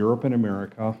world, Europe and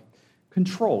America,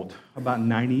 controlled about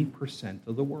 90%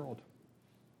 of the world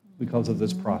because of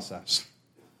this process.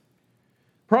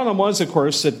 Problem was, of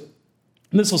course, that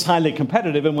this was highly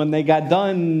competitive, and when they got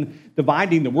done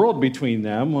dividing the world between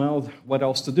them, well, what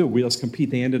else to do? We just compete.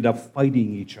 They ended up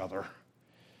fighting each other.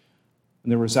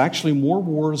 And there was actually more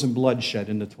wars and bloodshed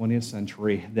in the 20th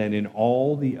century than in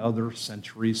all the other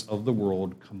centuries of the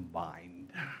world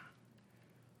combined.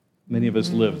 Many of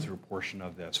us lived through a portion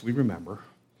of this. We remember.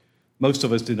 Most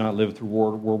of us did not live through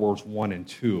World Wars I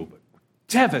and II, but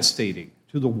devastating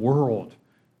to the world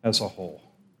as a whole.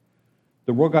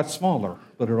 The world got smaller,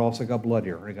 but it also got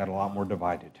bloodier. It got a lot more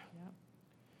divided.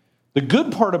 The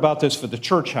good part about this for the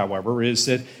church, however, is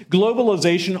that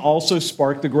globalization also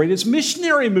sparked the greatest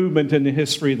missionary movement in the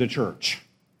history of the church.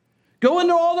 Go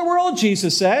into all the world,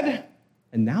 Jesus said.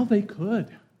 And now they could.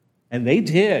 And they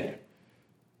did.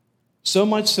 So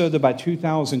much so that by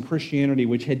 2000, Christianity,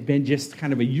 which had been just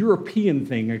kind of a European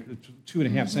thing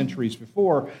 2.5 centuries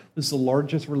before, was the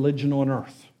largest religion on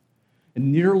earth.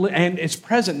 And it's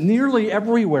present nearly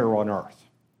everywhere on earth.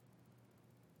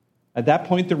 At that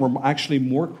point, there were actually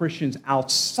more Christians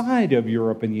outside of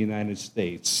Europe and the United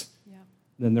States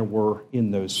than there were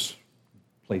in those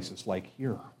places like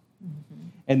here. Mm-hmm.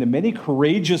 And the many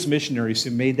courageous missionaries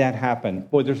who made that happen,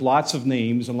 boy, there's lots of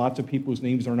names and lots of people whose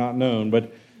names are not known,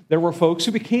 but There were folks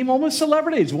who became almost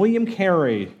celebrities. William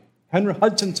Carey, Henry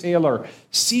Hudson Taylor,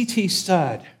 C.T.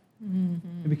 Studd.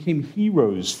 They became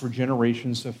heroes for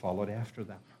generations that followed after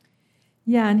them.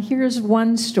 Yeah, and here's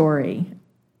one story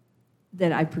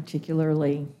that I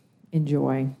particularly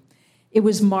enjoy. It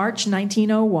was March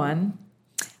 1901.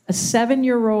 A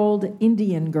 7-year-old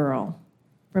Indian girl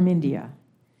from India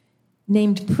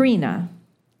named Preena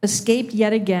escaped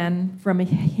yet again from a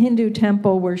Hindu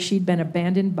temple where she'd been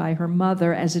abandoned by her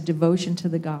mother as a devotion to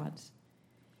the gods.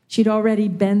 She'd already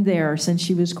been there since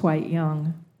she was quite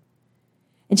young.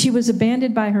 And she was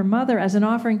abandoned by her mother as an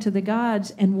offering to the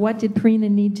gods. And what did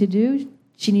Preena need to do?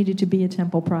 She needed to be a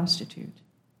temple prostitute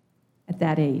at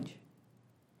that age.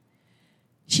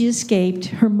 She escaped.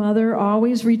 Her mother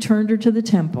always returned her to the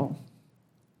temple.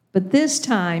 But this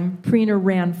time, Preena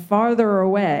ran farther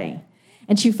away,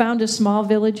 and she found a small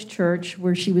village church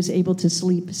where she was able to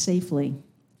sleep safely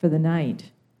for the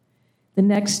night. The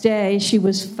next day, she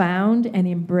was found and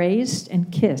embraced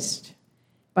and kissed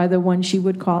by the one she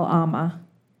would call Amma,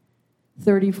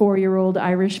 34-year-old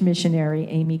Irish missionary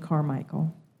Amy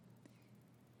Carmichael.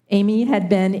 Amy had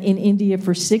been in India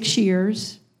for 6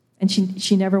 years, and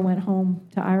she never went home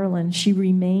to Ireland. She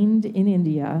remained in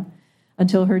India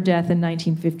until her death in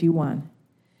 1951.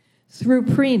 Through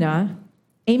Preena,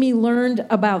 Amy learned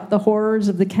about the horrors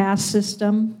of the caste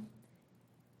system,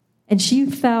 and she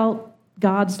felt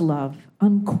God's love,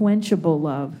 unquenchable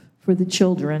love for the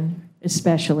children,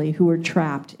 especially, who were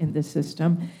trapped in this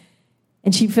system.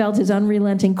 And she felt his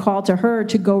unrelenting call to her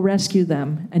to go rescue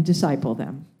them and disciple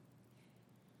them.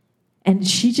 And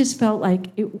she just felt like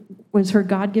it was her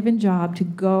God-given job to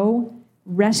go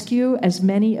rescue as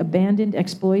many abandoned,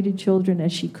 exploited children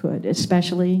as she could,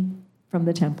 especially from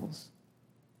the temples.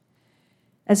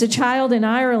 As a child in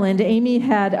Ireland, Amy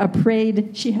had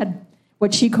she had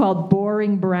what she called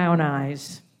boring brown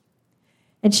eyes.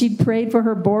 And she'd prayed for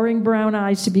her boring brown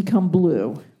eyes to become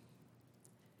blue.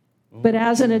 But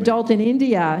as an adult in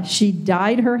India, she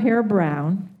dyed her hair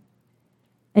brown,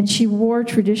 and she wore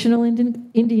traditional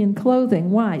Indian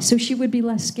clothing. Why? So she would be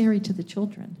less scary to the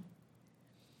children.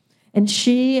 And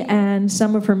she and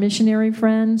some of her missionary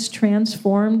friends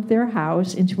transformed their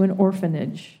house into an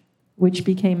orphanage, which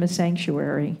became a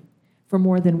sanctuary for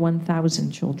more than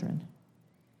 1,000 children.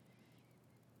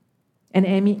 And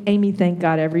Amy thanked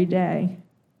God every day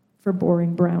for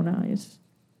boring brown eyes.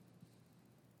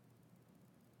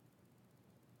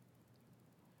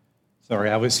 Sorry,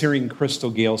 I was hearing Crystal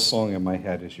Gale's song in my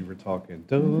head as you were talking.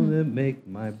 Don't it make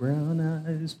my brown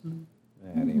eyes blue?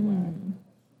 Anyway.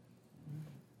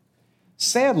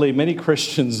 Sadly, many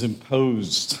Christians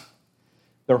imposed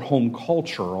their home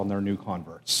culture on their new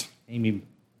converts. Amy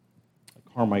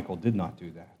Carmichael did not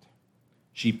do that.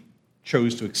 She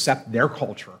chose to accept their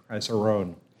culture as her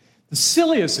own. The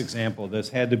silliest example of this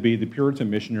had to be the Puritan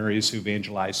missionaries who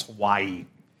evangelized Hawaii.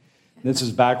 This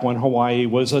is back when Hawaii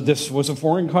was a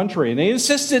foreign country, and they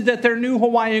insisted that their new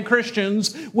Hawaiian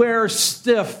Christians wear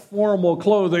stiff, formal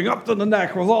clothing up to the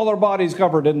neck with all their bodies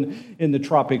covered in the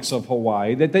tropics of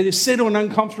Hawaii, that they sit on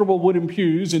uncomfortable wooden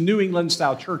pews in New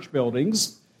England-style church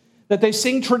buildings, that they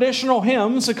sing traditional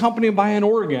hymns accompanied by an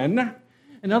organ.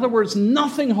 In other words,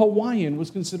 nothing Hawaiian was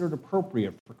considered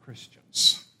appropriate for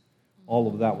Christians. All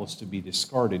of that was to be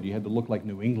discarded. You had to look like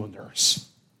New Englanders.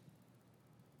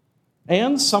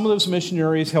 And some of those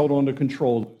missionaries held on to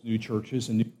control of new churches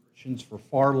and new Christians for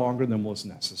far longer than was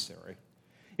necessary.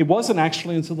 It wasn't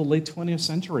actually until the late 20th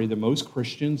century that most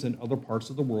Christians in other parts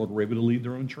of the world were able to lead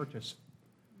their own churches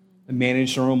and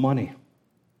manage their own money.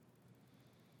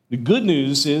 The good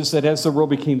news is that as the world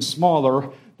became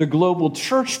smaller, the global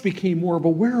church became more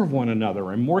aware of one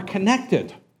another and more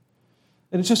connected.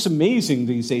 And it's just amazing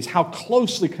these days how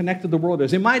closely connected the world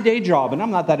is. In my day job, and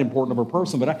I'm not that important of a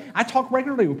person, but I talk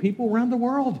regularly with people around the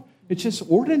world. It's just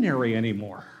ordinary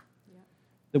anymore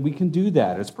that we can do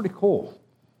that. It's pretty cool.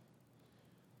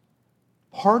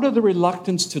 Part of the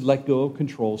reluctance to let go of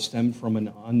control stemmed from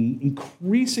an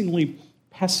increasingly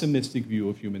pessimistic view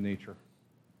of human nature.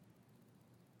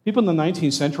 People in the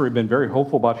 19th century have been very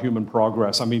hopeful about human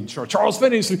progress. I mean, Charles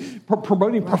Finney's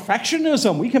promoting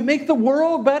perfectionism. We can make the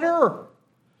world better.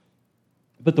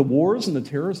 But the wars and the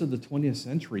terrors of the 20th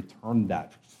century turned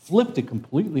that, flipped it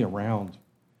completely around.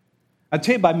 I'd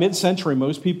tell you, by mid-century,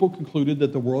 most people concluded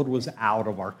that the world was out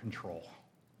of our control.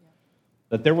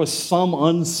 That there was some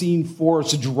unseen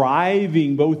force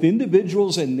driving both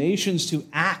individuals and nations to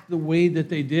act the way that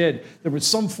they did. There were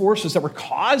some forces that were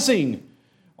causing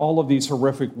all of these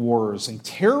horrific wars and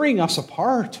tearing us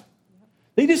apart.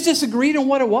 They just disagreed on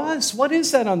what it was. What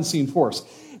is that unseen force?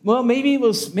 Well, maybe it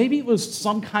was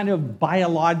some kind of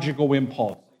biological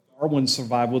impulse. Darwin's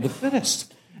survival of the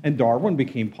fittest. And Darwin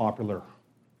became popular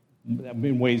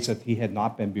in ways that he had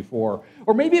not been before.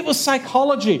 Or maybe it was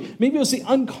psychology. Maybe it was the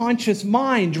unconscious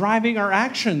mind driving our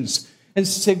actions. And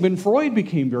Sigmund Freud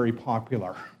became very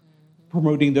popular,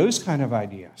 promoting those kind of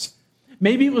ideas.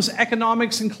 Maybe it was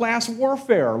economics and class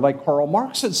warfare, like Karl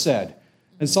Marx had said.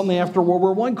 And suddenly after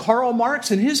World War I, Karl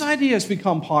Marx and his ideas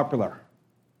become popular.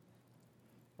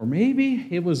 Or maybe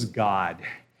it was God.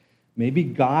 Maybe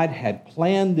God had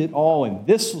planned it all, and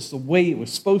this was the way it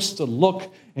was supposed to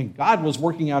look, and God was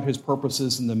working out his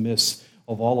purposes in the midst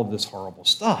of all of this horrible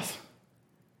stuff.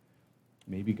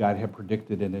 Maybe God had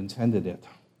predicted and intended it.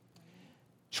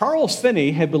 Charles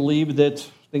Finney had believed that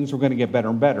things were going to get better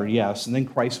and better, yes, and then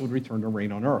Christ would return to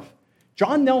reign on earth.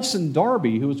 John Nelson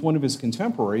Darby, who was one of his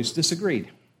contemporaries,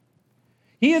 disagreed.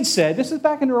 He had said, this is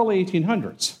back in the early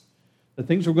 1800s, that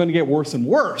things were going to get worse and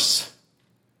worse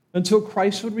until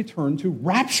Christ would return to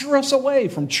rapture us away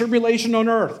from tribulation on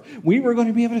earth. We were going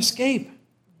to be able to escape.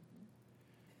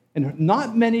 And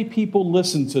not many people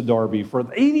listened to Darby for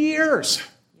 80 years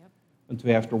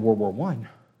until after World War I,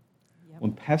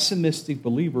 when pessimistic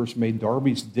believers made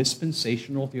Darby's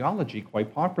dispensational theology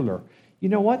quite popular. You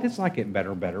know what? It's not getting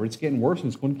better and better. It's getting worse, and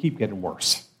it's going to keep getting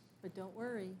worse. But don't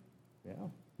worry. Yeah.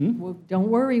 Well, don't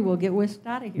worry. We'll get whisked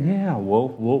out of here. Yeah,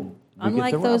 we'll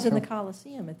Unlike get those in the rapture.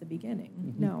 Colosseum at the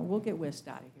beginning. No, we'll get whisked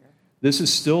out of here. This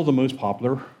is still the most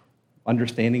popular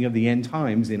understanding of the end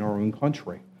times in our own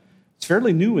country. It's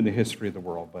fairly new in the history of the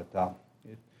world, but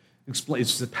it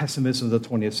explains the pessimism of the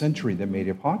 20th century that made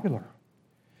it popular.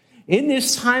 In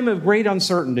this time of great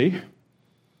uncertainty,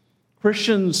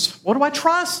 Christians, what do I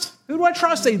trust? Who do I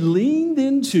trust? They leaned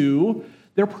into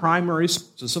their primary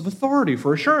sources of authority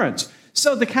for assurance.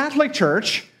 So the Catholic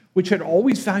Church, which had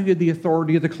always valued the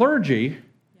authority of the clergy,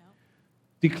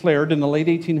 declared in the late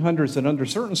 1800s that under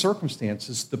certain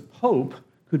circumstances, the Pope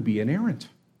could be inerrant,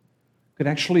 could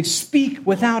actually speak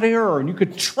without error, and you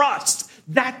could trust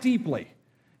that deeply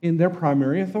in their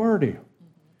primary authority.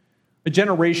 A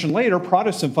generation later,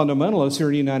 Protestant fundamentalists here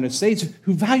in the United States,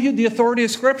 who valued the authority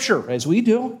of Scripture, as we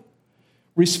do,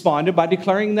 responded by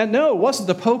declaring that no, it wasn't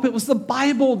the Pope, it was the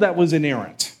Bible that was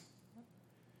inerrant.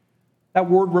 That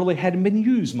word really hadn't been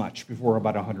used much before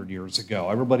about 100 years ago.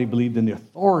 Everybody believed in the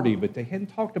authority, but they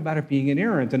hadn't talked about it being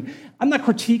inerrant. And I'm not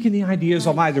critiquing the ideas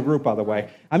of either group, by the way.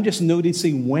 I'm just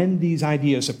noticing when these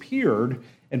ideas appeared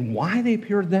and why they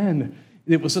appeared then.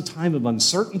 It was a time of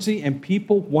uncertainty, and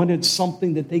people wanted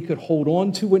something that they could hold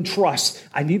on to and trust.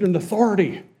 I need an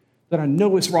authority that I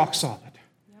know is rock solid.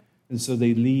 Yep. And so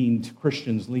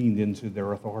Christians leaned into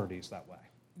their authorities that way.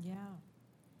 Yeah.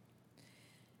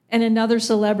 And another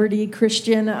celebrity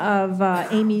Christian of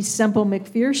Amy Semple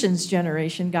McPherson's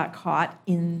generation got caught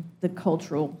in the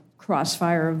cultural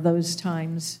crossfire of those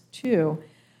times, too.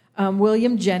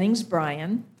 William Jennings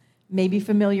Bryan, maybe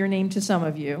familiar name to some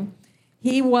of you.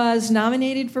 He was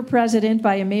nominated for president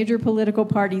by a major political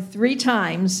party 3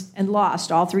 times and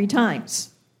lost all 3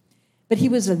 times. But he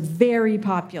was very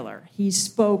popular. He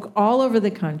spoke all over the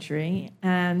country,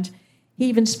 and he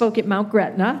even spoke at Mount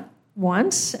Gretna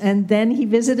once, and then he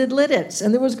visited Lidditz,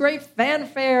 and there was great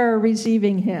fanfare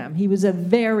receiving him. He was a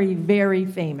very, very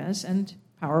famous and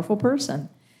powerful person.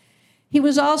 He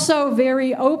was also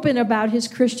very open about his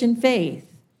Christian faith.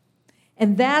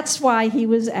 And that's why he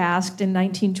was asked in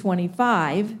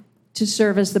 1925 to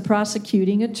serve as the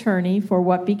prosecuting attorney for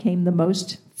what became the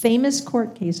most famous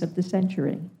court case of the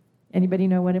century. Anybody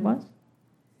know what it was?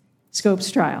 Scopes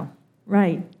trial.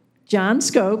 Right. John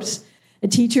Scopes, a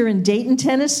teacher in Dayton,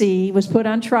 Tennessee, was put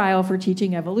on trial for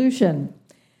teaching evolution.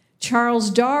 Charles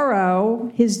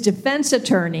Darrow, his defense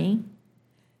attorney,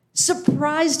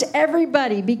 surprised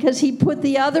everybody because he put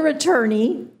the other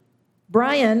attorney,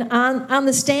 Brian, on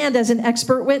the stand as an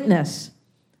expert witness.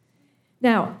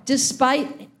 Now,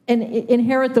 and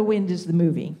Inherit the Wind is the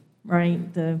movie,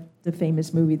 right? The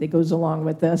famous movie that goes along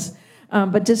with this.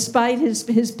 But despite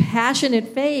his passionate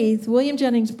faith, William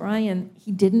Jennings Bryan,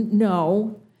 he didn't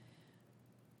know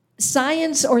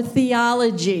science or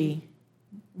theology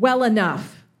well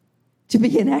enough to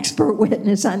be an expert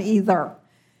witness on either.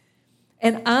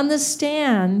 And on the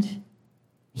stand,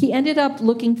 he ended up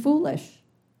looking foolish.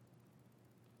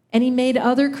 And he made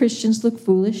other Christians look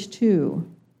foolish too.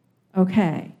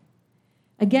 Okay.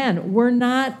 Again, we're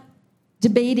not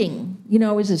debating,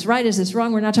 is this right, is this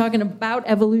wrong? We're not talking about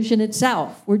evolution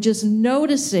itself. We're just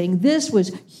noticing this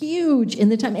was huge in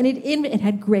the time, and it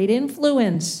had great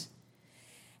influence.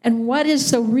 And what is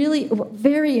so really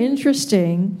very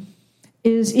interesting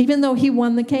is even though he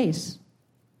won the case,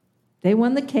 they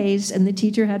won the case, and the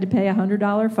teacher had to pay a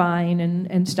 $100 fine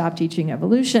and stop teaching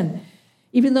evolution.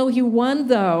 Even though he won,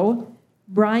 though,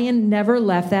 Brian never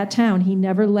left that town. He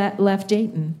never left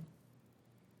Dayton.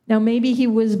 Now, maybe he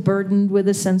was burdened with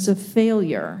a sense of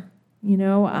failure,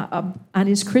 on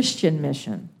his Christian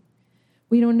mission.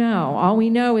 We don't know. All we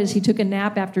know is he took a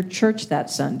nap after church that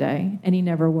Sunday, and he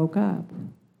never woke up.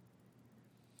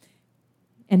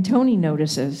 And Tony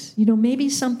notices, maybe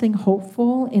something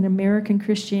hopeful in American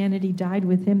Christianity died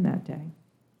with him that day.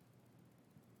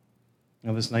 It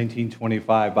was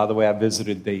 1925. By the way, I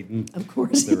visited Dayton. Of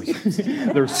course.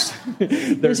 There's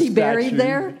Is he buried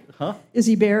there? Huh? Is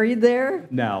he buried there?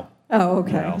 No. Oh,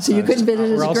 okay. No. So you couldn't visit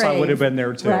his grave. Or else I would have been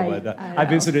there too. Right. But I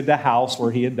visited the house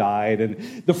where he had died,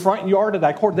 and the front yard of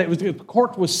that court. The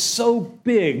court was so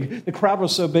big, the crowd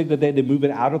was so big that they had to move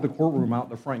it out of the courtroom, out in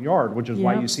the front yard, which is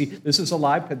why you see this is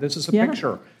a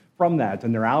picture from that,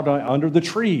 and they're out under the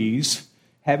trees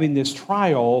having this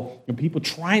trial, and people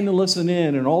trying to listen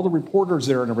in, and all the reporters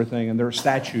there and everything, and there are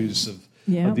statues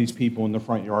of these people in the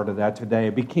front yard of that today.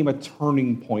 It became a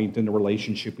turning point in the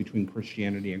relationship between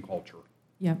Christianity and culture.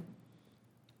 Yep.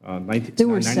 There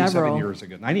were 97 years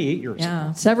ago, 98 years ago.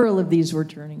 Yeah, several of these were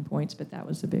turning points, but that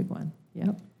was the big one.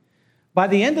 Yep. By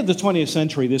the end of the 20th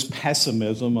century, this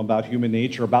pessimism about human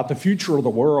nature, about the future of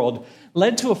the world,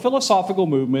 led to a philosophical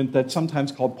movement that's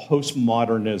sometimes called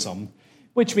postmodernism,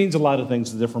 which means a lot of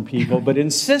things to different people, but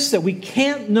insists that we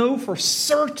can't know for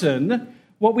certain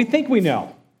what we think we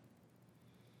know.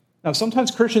 Now, sometimes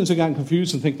Christians have gotten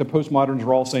confused and think the postmoderns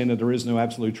are all saying that there is no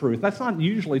absolute truth. That's not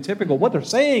usually typical. What they're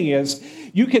saying is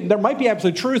there might be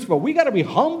absolute truth, but we got to be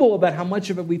humble about how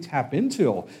much of it we tap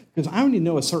into, because I only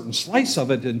know a certain slice of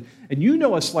it, and you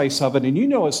know a slice of it, and you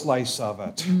know a slice of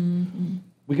it. Mm-hmm.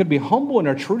 We got to be humble in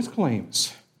our truth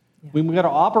claims. Yeah. We got to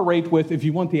operate with, if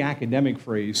you want the academic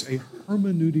phrase, a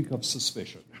hermeneutic of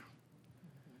suspicion.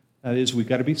 That is, we've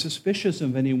got to be suspicious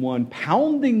of anyone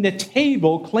pounding the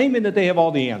table, claiming that they have all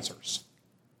the answers.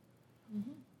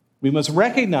 Mm-hmm. We must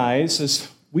recognize, as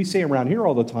we say around here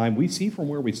all the time, we see from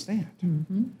where we stand.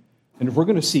 Mm-hmm. And if we're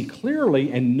going to see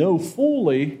clearly and know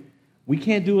fully, we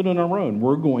can't do it on our own.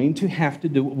 We're going to have to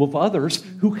do it with others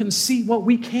who can see what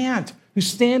we can't, who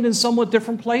stand in somewhat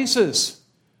different places,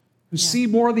 who see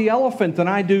more of the elephant than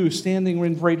I do standing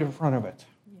right in front of it.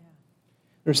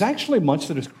 There's actually much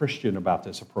that is Christian about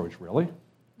this approach, really,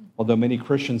 although many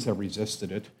Christians have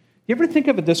resisted it. You ever think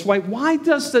of it this way? Why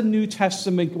did the New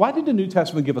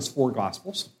Testament give us 4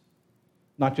 Gospels,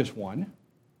 not just one?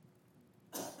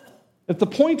 If the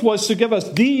point was to give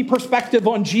us the perspective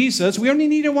on Jesus, we only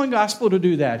needed 1 Gospel to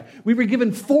do that. We were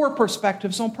given 4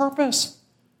 perspectives on purpose.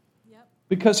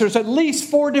 Because there's at least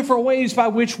 4 different ways by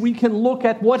which we can look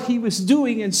at what he was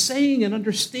doing and saying and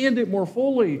understand it more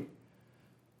fully.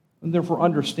 And therefore,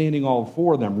 understanding all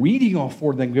 4 of them, reading all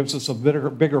 4 of them, gives us a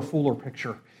bigger, fuller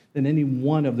picture than any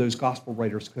one of those gospel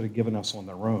writers could have given us on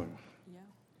their own. Yeah.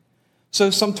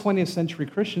 So some 20th century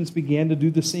Christians began to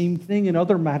do the same thing in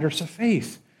other matters of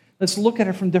faith. Let's look at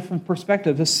it from different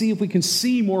perspectives. Let's see if we can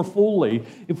see more fully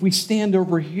if we stand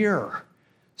over here.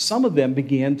 Some of them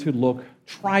began to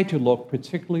try to look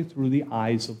particularly through the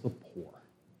eyes of the poor.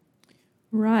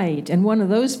 Right, and one of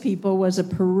those people was a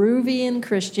Peruvian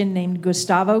Christian named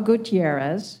Gustavo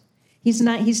Gutierrez.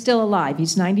 He's still alive.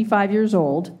 He's 95 years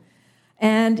old,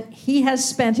 and he has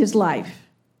spent his life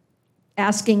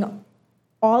asking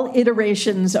all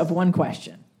iterations of one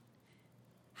question.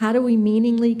 How do we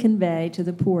meaningfully convey to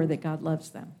the poor that God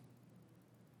loves them?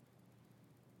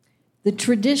 The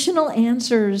traditional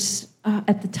answers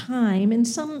at the time, and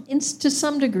to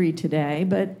some degree today,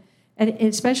 but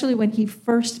especially when he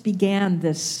first began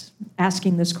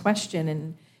asking this question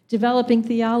and developing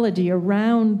theology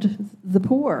around the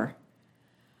poor,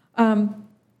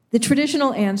 the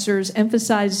traditional answers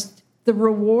emphasized the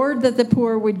reward that the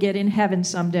poor would get in heaven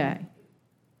someday.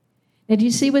 Now, do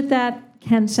you see what that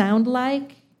can sound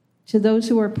like to those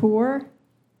who are poor?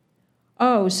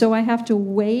 Oh, so I have to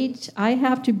wait, I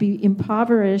have to be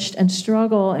impoverished and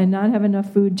struggle and not have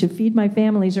enough food to feed my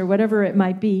families or whatever it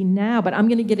might be now, but I'm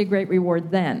going to get a great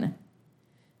reward then.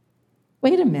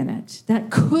 Wait a minute, that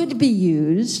could be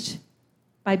used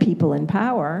by people in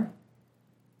power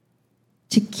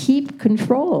to keep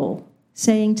control,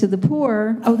 saying to the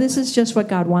poor, oh, this is just what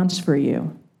God wants for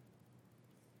you.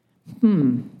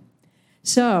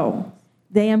 So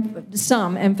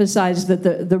some emphasized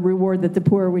that the reward that the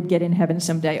poor would get in heaven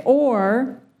someday,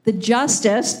 or the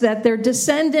justice that their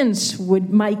descendants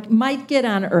might get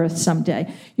on earth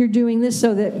someday. You're doing this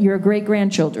so that your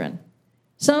great-grandchildren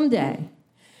someday.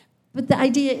 But the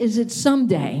idea is it's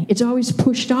someday. It's always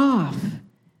pushed off.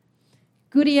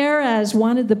 Gutierrez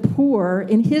wanted the poor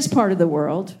in his part of the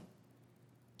world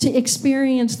to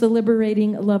experience the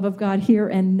liberating love of God here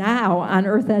and now on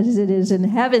earth as it is in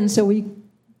heaven, so we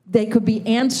they could be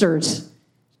answers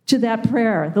to that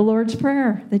prayer, the Lord's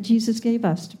Prayer that Jesus gave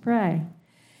us to pray.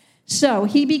 So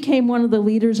he became one of the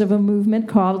leaders of a movement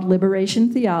called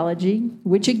Liberation Theology,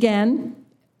 which, again,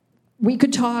 we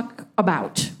could talk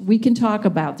about. We can talk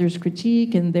about. There's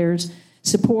critique and there's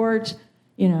support,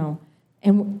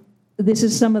 and this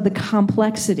is some of the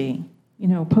complexity,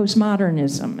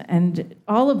 postmodernism and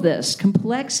all of this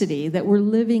complexity that we're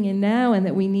living in now, and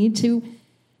that we need to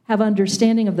have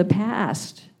understanding of the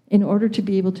past in order to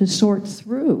be able to sort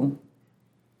through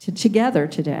together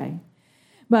today.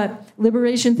 But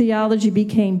liberation theology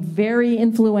became very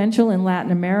influential in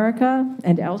Latin America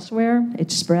and elsewhere. It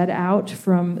spread out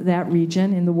from that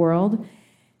region in the world.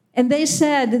 And they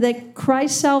said that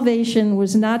Christ's salvation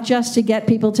was not just to get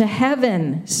people to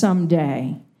heaven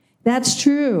someday. That's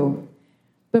true.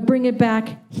 But bring it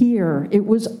back here. It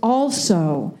was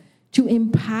also to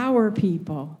empower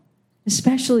people,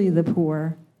 especially the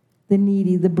poor, the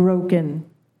needy, the broken,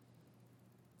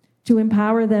 to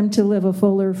empower them to live a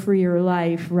fuller, freer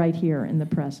life right here in the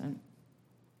present.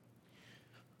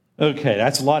 Okay,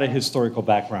 that's a lot of historical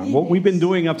background. What we've been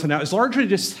doing up to now is largely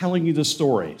just telling you the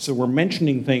story. So we're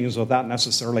mentioning things without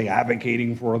necessarily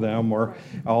advocating for them, or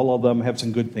all of them have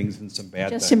some good things and some bad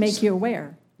things. Just to make you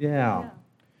aware. Yeah.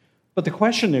 But the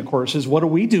question, of course, is what do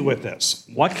we do with this?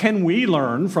 What can we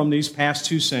learn from these past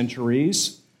 2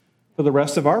 centuries for the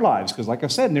rest of our lives? Because like I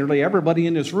said, nearly everybody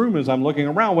in this room, as I'm looking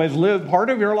around, has lived part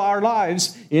of our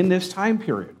lives in this time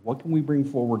period. What can we bring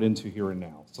forward into here and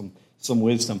now? Some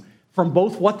wisdom from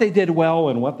both what they did well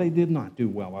and what they did not do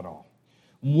well at all.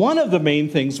 One of the main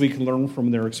things we can learn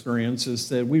from their experience is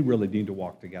that we really need to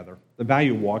walk together. The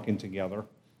value of walking together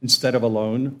instead of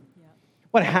alone. Yeah.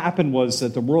 What happened was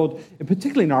that the world, and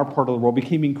particularly in our part of the world,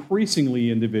 became increasingly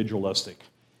individualistic.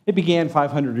 It began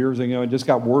 500 years ago and just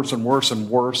got worse and worse and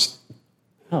worse.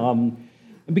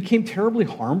 It became terribly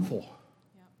harmful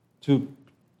to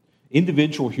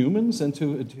individual humans and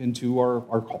to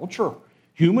our culture.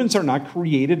 Humans are not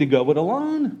created to go it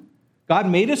alone. God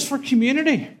made us for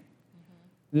community.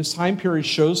 This time period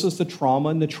shows us the trauma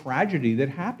and the tragedy that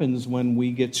happens when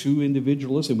we get too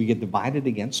individualistic and we get divided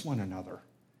against one another.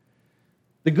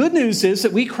 The good news is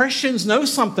that we Christians know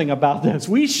something about this.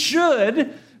 We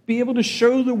should be able to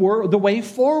show the way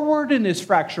forward in this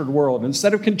fractured world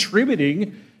instead of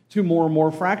contributing to more and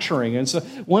more fracturing. And so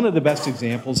one of the best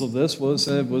examples of this was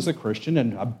a Christian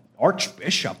and an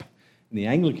archbishop in the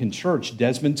Anglican Church,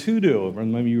 Desmond Tutu.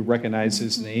 Maybe you recognize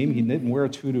his name. He didn't wear a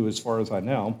tutu as far as I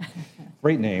know.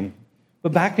 Great name.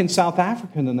 But back in South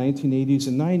Africa in the 1980s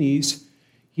and 90s,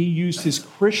 he used his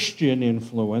Christian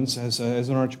influence as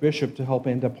an archbishop to help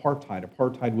end apartheid.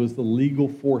 Apartheid was the legal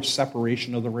forced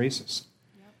separation of the races.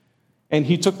 And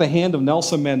he took the hand of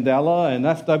Nelson Mandela and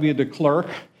F.W. de Klerk,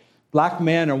 black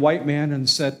man and white man, and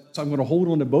said, I'm going to hold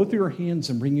on to both of your hands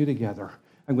and bring you together.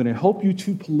 I'm going to help you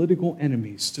two political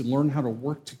enemies to learn how to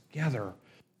work together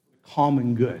for the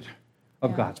common good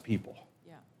of God's people.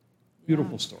 Yeah.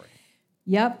 Beautiful story.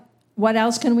 Yep. What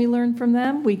else can we learn from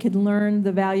them? We can learn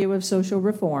the value of social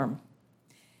reform.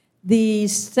 The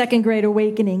Second Great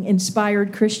Awakening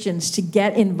inspired Christians to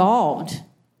get involved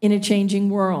in a changing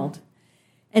world.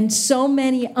 And so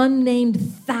many unnamed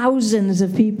thousands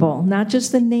of people, not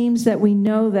just the names that we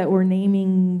know that we're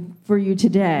naming for you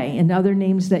today and other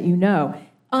names that you know,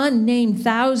 unnamed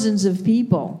thousands of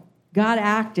people got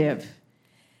active.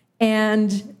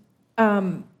 And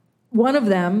one of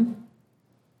them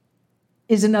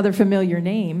is another familiar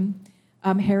name,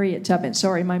 Harriet Tubman.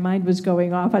 Sorry, my mind was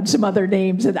going off on some other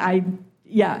names.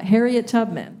 Harriet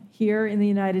Tubman here in the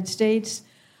United States,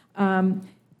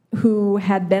 who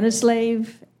had been a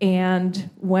slave and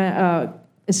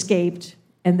escaped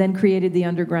and then created the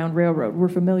Underground Railroad. We're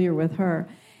familiar with her.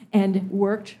 And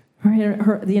worked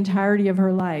the entirety of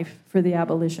her life for the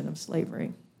abolition of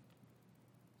slavery.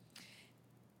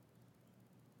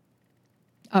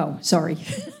 Oh, sorry.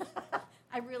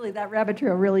 That rabbit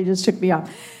trail really just took me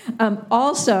off.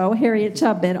 Also, Harriet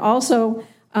Tubman, also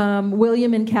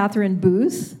William and Catherine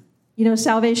Booth,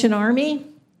 Salvation Army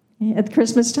at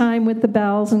Christmas time with the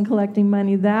bells and collecting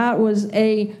money. That was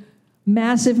a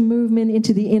massive movement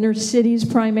into the inner cities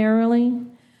primarily.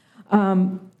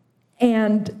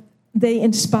 And they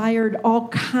inspired all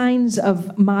kinds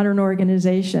of modern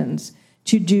organizations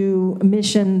to do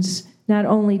missions not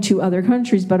only to other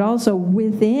countries, but also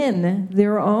within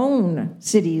their own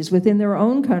cities, within their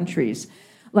own countries,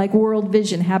 like World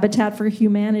Vision, Habitat for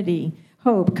Humanity,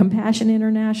 Hope, Compassion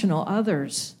International,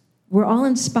 others. We're all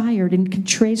inspired and can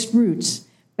trace roots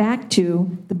back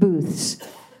to the Booths.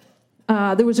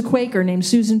 There was a Quaker named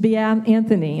Susan B.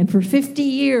 Anthony, and for 50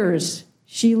 years,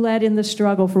 She led in the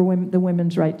struggle for the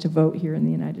women's right to vote here in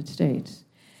the United States.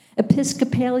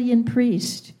 Episcopalian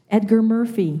priest Edgar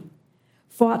Murphy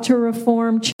fought to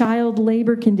reform child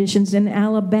labor conditions in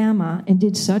Alabama and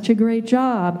did such a great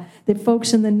job that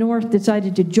folks in the North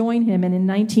decided to join him. And in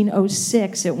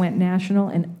 1906, it went national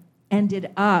and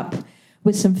ended up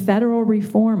with some federal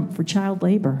reform for child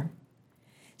labor.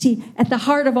 See, at the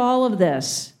heart of all of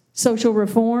this, social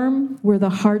reform, were the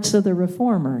hearts of the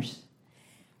reformers,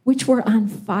 which were on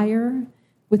fire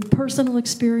with personal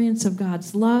experience of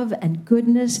God's love and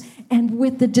goodness, and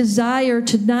with the desire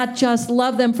to not just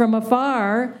love them from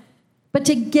afar, but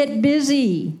to get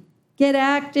busy, get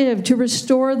active, to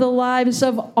restore the lives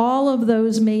of all of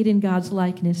those made in God's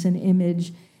likeness and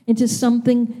image into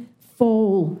something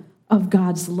full of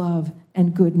God's love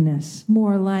and goodness,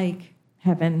 more like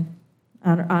heaven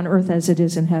on earth as it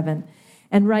is in heaven.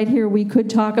 And right here, we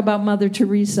could talk about Mother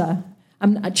Teresa.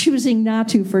 I'm choosing not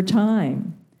to for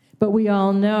time. But we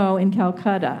all know in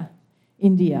Calcutta,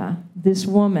 India, this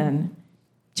woman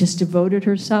just devoted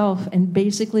herself. And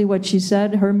basically what she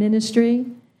said, her ministry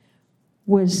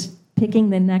was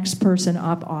picking the next person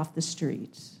up off the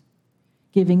streets,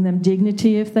 giving them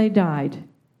dignity if they died,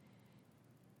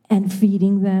 and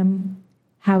feeding them,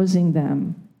 housing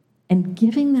them, and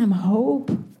giving them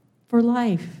hope for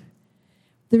life.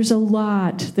 There's a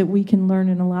lot that we can learn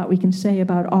and a lot we can say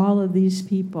about all of these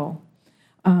people.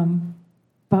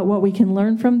 But what we can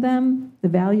learn from them, the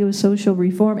value of social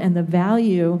reform and the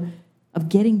value of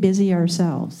getting busy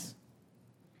ourselves.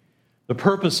 The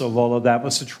purpose of all of that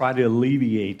was to try to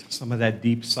alleviate some of that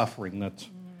deep suffering that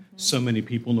so many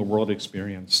people in the world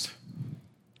experienced.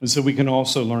 And so we can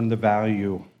also learn the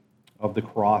value of the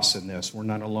cross in this. We're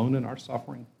not alone in our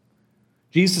suffering.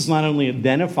 Jesus not only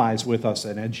identifies with us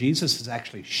in it, Jesus is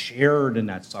actually shared in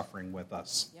that suffering with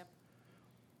us. Yep.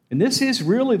 And this is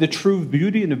really the true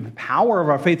beauty and the power of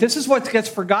our faith. This is what gets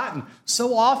forgotten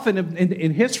so often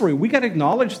in history. We got to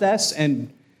acknowledge this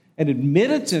and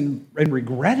admit it and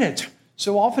regret it.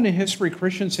 So often in history,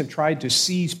 Christians have tried to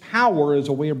seize power as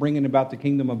a way of bringing about the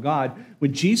kingdom of God,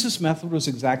 when Jesus' method was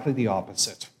exactly the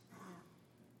opposite.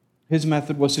 His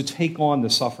method was to take on the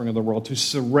suffering of the world, to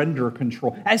surrender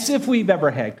control, as if we've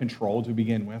ever had control to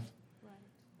begin with.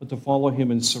 But to follow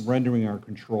him in surrendering our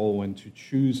control and to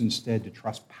choose instead to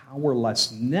trust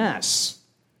powerlessness,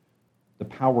 the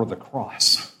power of the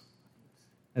cross,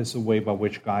 as the way by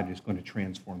which God is going to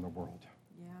transform the world.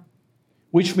 Yeah.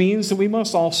 Which means that we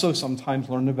must also sometimes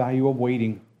learn the value of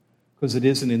waiting, because it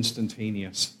isn't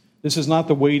instantaneous. This is not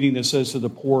the waiting that says to the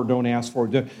poor, don't ask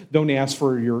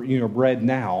for your bread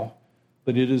now.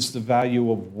 But it is the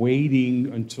value of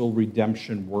waiting until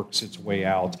redemption works its way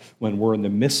out when we're in the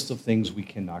midst of things we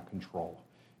cannot control.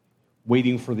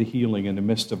 Waiting for the healing in the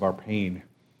midst of our pain.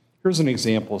 Here's an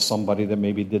example of somebody that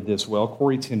maybe did this well.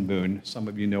 Corrie ten Boom, some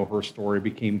of you know her story,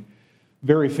 became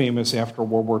very famous after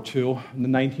World War II. In the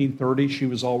 1930s, she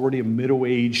was already a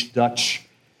middle-aged Dutch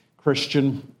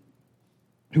Christian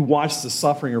who watched the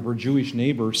suffering of her Jewish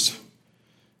neighbors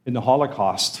in the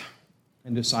Holocaust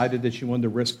and decided that she wanted to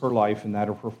risk her life and that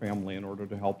of her family in order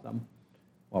to help them.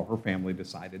 Well, her family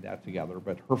decided that together,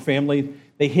 but her family,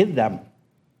 they hid them.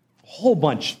 A whole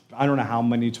bunch, I don't know how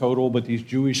many total, but these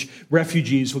Jewish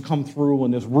refugees would come through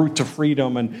on this route to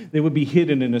freedom, and they would be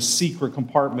hidden in a secret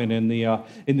compartment in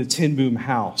the ten Boom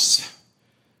house.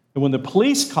 And when the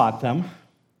police caught them,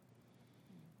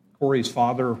 Corrie's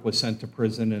father was sent to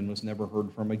prison and was never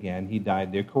heard from again. He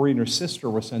died there. Corrie and her sister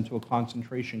were sent to a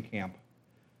concentration camp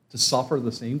to suffer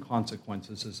the same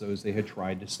consequences as those they had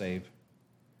tried to save.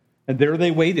 And there they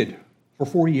waited for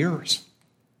 4 years,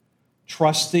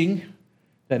 trusting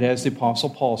that, as the Apostle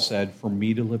Paul said, for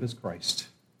me to live is Christ.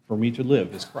 For me to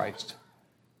live is Christ.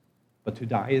 But to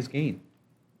die is gain.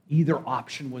 Either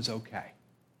option was okay.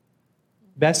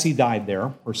 Bessie died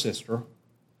there, her sister.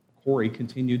 Corrie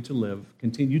continued to live,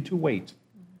 continued to wait.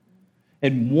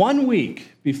 And 1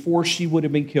 week before she would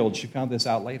have been killed, she found this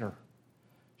out later,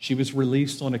 she was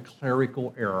released on a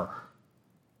clerical error.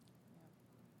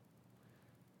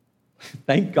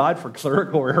 Thank God for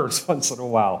clerical errors once in a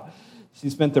while.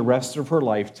 She spent the rest of her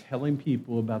life telling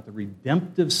people about the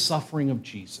redemptive suffering of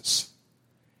Jesus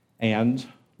and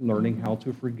learning how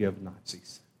to forgive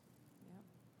Nazis.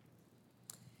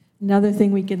 Another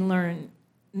thing we can learn,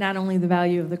 not only the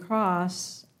value of the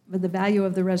cross, but the value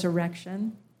of the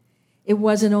resurrection. It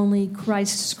wasn't only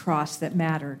Christ's cross that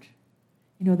mattered.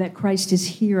 You know, that Christ is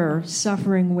here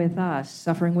suffering with us,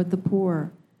 suffering with the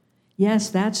poor. Yes,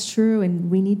 that's true,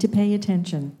 and we need to pay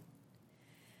attention.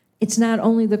 It's not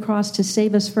only the cross to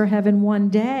save us for heaven one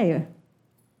day.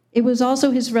 It was also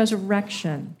his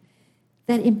resurrection.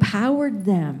 that empowered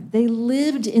them. They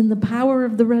lived in the power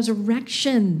of the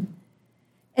resurrection.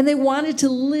 And they wanted to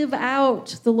live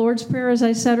out the Lord's Prayer, as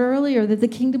I said earlier, that the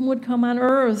kingdom would come on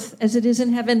earth as it is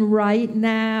in heaven right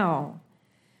now.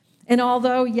 And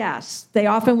although, yes, they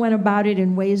often went about it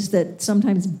in ways that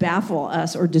sometimes baffle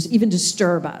us or just even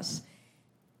disturb us,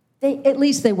 at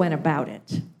least they went about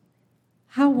it.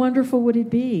 How wonderful would it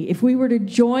be if we were to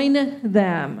join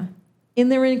them in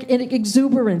their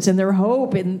exuberance, in their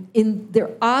hope, in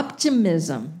their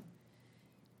optimism,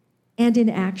 and in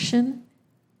action,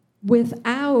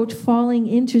 without falling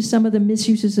into some of the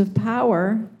misuses of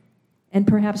power, and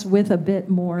perhaps with a bit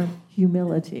more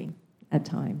humility at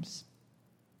times.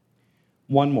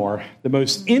 One more. The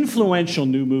most influential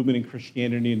new movement in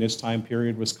Christianity in this time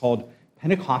period was called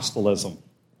Pentecostalism.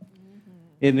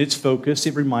 In its focus,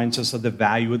 it reminds us of the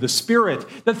value of the Spirit,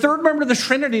 the third member of the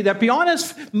Trinity that, be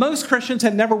honest, most Christians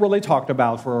had never really talked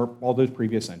about for all those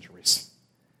previous centuries.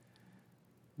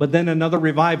 But then another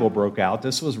revival broke out.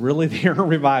 This was really the era of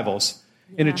revivals.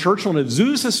 In a church on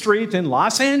Azusa Street in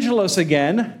Los Angeles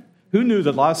again. Who knew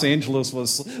that Los Angeles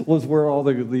was where all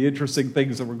the interesting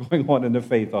things that were going on in the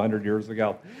faith 100 years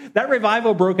ago? That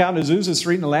revival broke out in Azusa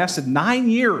Street and it lasted 9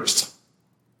 years.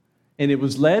 And it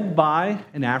was led by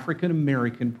an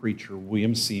African-American preacher,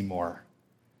 William Seymour.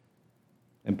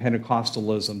 And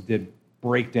Pentecostalism did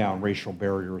break down racial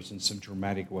barriers in some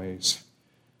dramatic ways.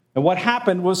 And what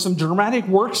happened was some dramatic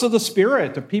works of the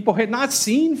Spirit that people had not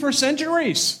seen for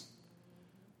centuries.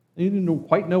 They didn't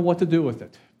quite know what to do with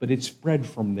it, but it spread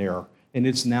from there. And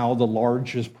it's now the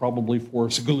largest, probably,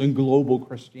 force in global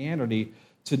Christianity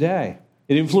today.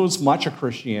 It influenced much of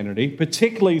Christianity,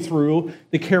 particularly through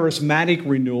the charismatic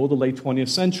renewal of the late 20th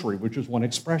century, which is one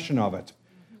expression of it,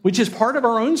 which is part of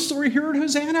our own story here at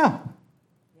Hosanna.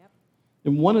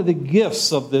 And one of the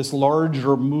gifts of this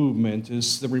larger movement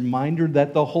is the reminder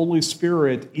that the Holy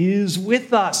Spirit is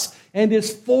with us and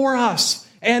is for us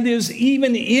and is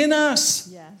even in us.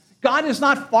 Yes. God is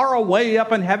not far away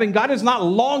up in heaven. God is not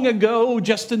long ago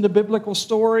just in the biblical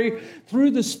story.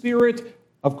 Through the Spirit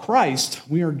of Christ,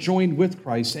 we are joined with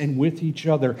Christ and with each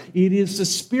other. It is the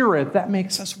Spirit that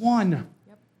makes us one.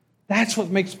 Yep. That's what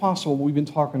makes possible what we've been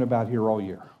talking about here all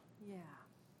year. Yeah.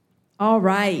 All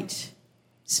right.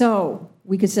 So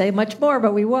we could say much more,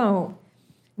 but we won't.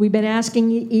 We've been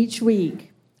asking each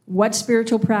week what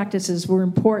spiritual practices were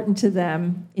important to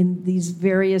them in these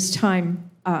various time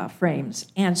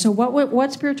frames. And so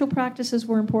what spiritual practices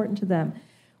were important to them?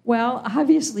 Well,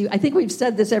 obviously, I think we've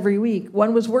said this every week.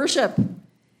 One was worship.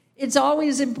 It's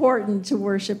always important to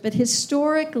worship, but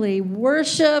historically,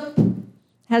 worship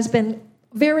has been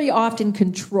very often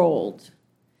controlled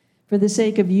for the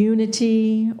sake of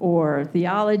unity or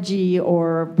theology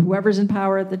or whoever's in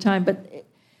power at the time. But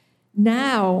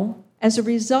now, as a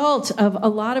result of a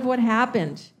lot of what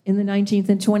happened in the 19th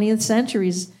and 20th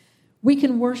centuries, we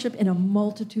can worship in a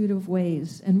multitude of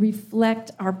ways and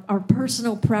reflect our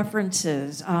personal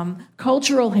preferences,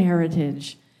 cultural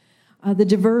heritage, the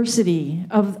diversity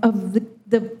of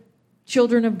the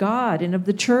children of God and of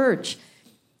the church.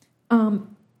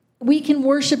 We can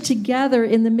worship together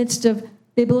in the midst of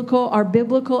our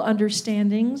biblical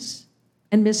understandings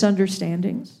and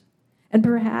misunderstandings, and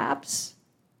perhaps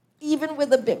even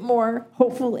with a bit more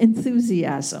hopeful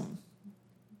enthusiasm.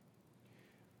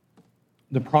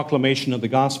 The proclamation of the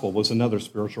gospel was another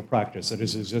spiritual practice that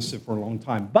has existed for a long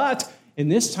time. But in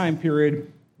this time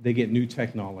period, they get new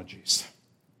technologies.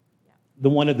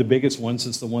 One of the biggest ones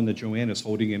is the one that Joanne is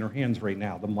holding in her hands right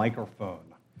now, the microphone,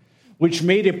 which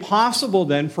made it possible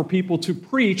then for people to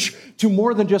preach to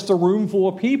more than just a room full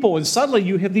of people. And suddenly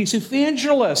you have these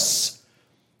evangelists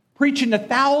preaching to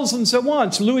thousands at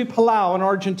once. Louis Palau in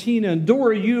Argentina, and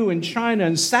Dora Yu in China,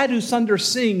 and Sadhu Sundar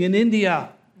Singh in India.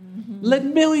 Led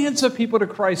millions of people to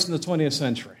Christ in the 20th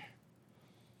century.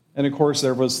 And of course,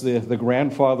 there was the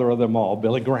grandfather of them all,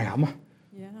 Billy Graham.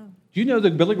 Yeah. Do you know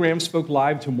that Billy Graham spoke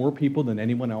live to more people than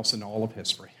anyone else in all of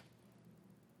history?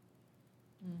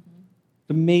 Mm-hmm.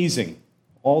 Amazing.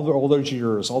 All those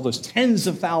years, all those tens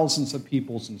of thousands of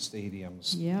people in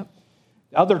stadiums. Yep.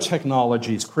 Other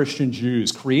technologies, Christian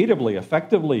Jews, creatively,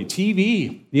 effectively,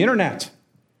 TV, the internet,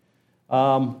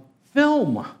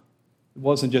 film. It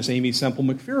wasn't just Amy Semple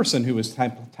McPherson who was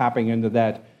tapping into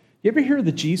that. You ever hear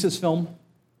the Jesus film?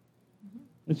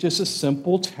 It's just a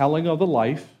simple telling of the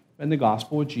life and the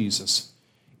gospel of Jesus.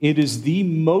 It is the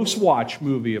most watched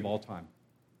movie of all time.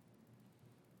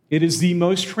 It is the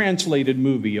most translated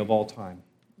movie of all time.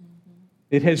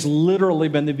 It has literally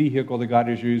been the vehicle that God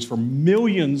has used for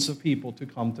millions of people to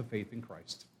come to faith in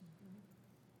Christ.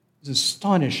 It's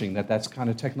astonishing that kind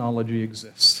of technology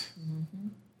exists.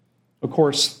 Of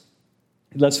course,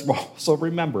 Let's also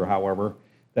remember, however,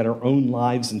 that our own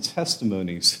lives and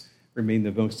testimonies remain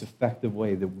the most effective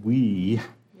way that we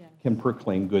can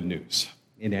proclaim good news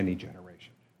in any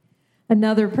generation.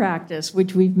 Another practice,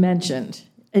 which we've mentioned,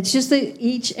 it's just that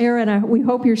each era, and we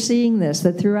hope you're seeing this,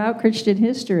 that throughout Christian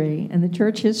history and the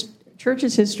church's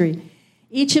history,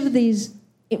 each of these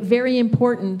very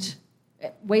important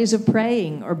ways of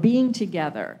praying or being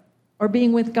together or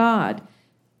being with God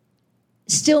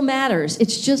still matters.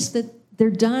 It's just that they're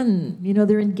done,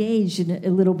 they're engaged in a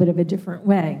little bit of a different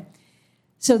way.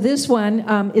 So this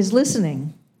one is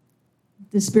listening,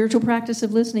 the spiritual practice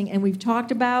of listening. And we've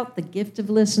talked about the gift of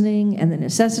listening and the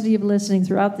necessity of listening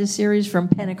throughout this series from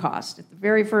Pentecost, at the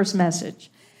very first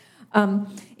message.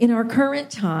 In our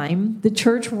current time, the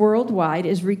church worldwide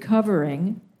is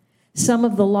recovering some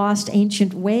of the lost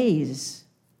ancient ways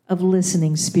of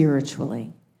listening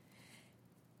spiritually.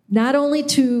 Not only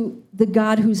to the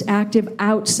God who's active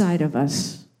outside of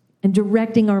us and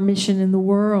directing our mission in the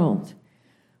world,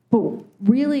 but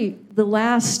really the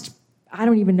last,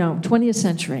 20th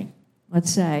century,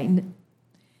 let's say,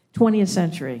 20th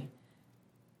century.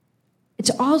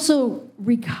 It's also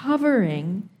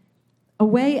recovering the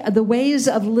ways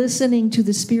of listening to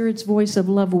the Spirit's voice of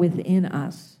love within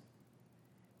us.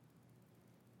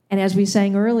 And as we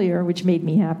sang earlier, which made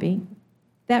me happy,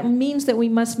 that means that we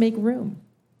must make room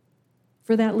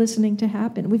for that listening to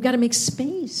happen. We've got to make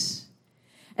space.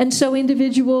 And so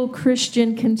individual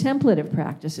Christian contemplative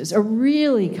practices are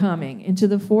really coming into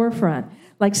the forefront,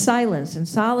 like silence and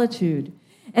solitude.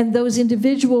 And those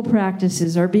individual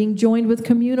practices are being joined with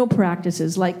communal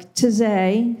practices like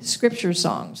Tizé, scripture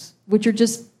songs, which are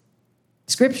just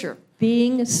scripture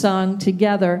being sung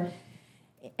together.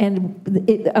 And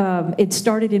it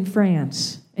started in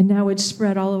France, and now it's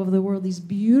spread all over the world, these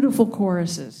beautiful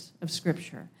choruses of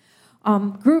scripture.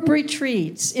 Group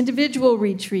retreats, individual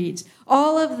retreats,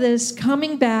 all of this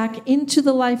coming back into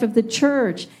the life of the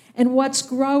church. And what's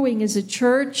growing is a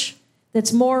church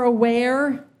that's more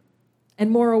aware and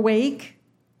more awake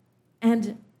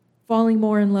and falling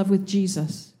more in love with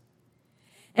Jesus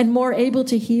and more able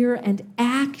to hear and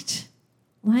act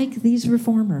like these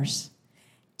reformers,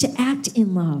 to act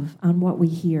in love on what we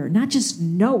hear, not just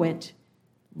know it,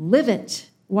 live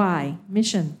it. Why?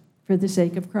 Mission for the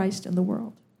sake of Christ and the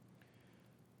world.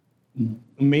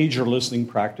 A major listening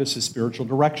practice is spiritual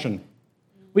direction,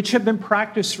 which had been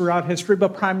practiced throughout history,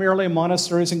 but primarily in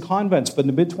monasteries and convents. But in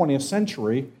the mid-20th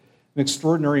century, an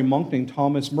extraordinary monk named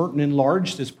Thomas Merton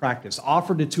enlarged his practice,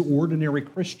 offered it to ordinary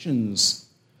Christians,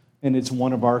 and it's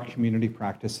one of our community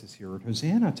practices here at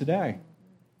Hosanna today.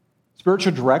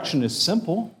 Spiritual direction is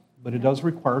simple, but it does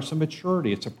require some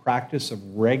maturity. It's a practice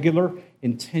of regular,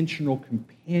 intentional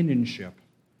companionship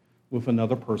with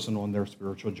another person on their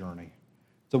spiritual journey.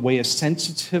 It's a way of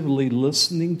sensitively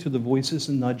listening to the voices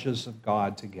and nudges of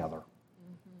God together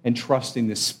and trusting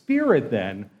the Spirit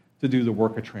then to do the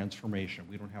work of transformation.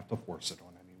 We don't have to force it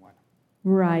on anyone.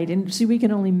 Right. And see, we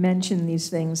can only mention these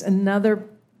things. Another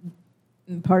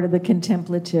part of the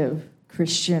contemplative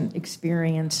Christian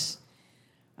experience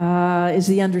is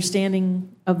the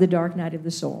understanding of the dark night of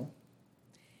the soul.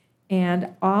 And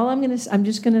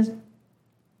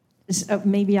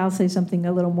maybe I'll say something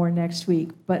a little more next week,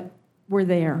 but we're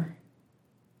there.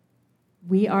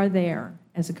 We are there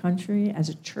as a country, as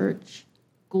a church,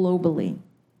 globally.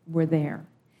 We're there.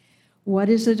 What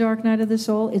is the dark night of the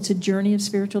soul? It's a journey of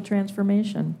spiritual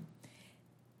transformation.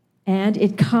 And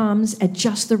it comes at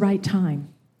just the right time.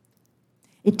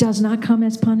 It does not come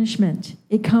as punishment.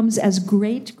 It comes as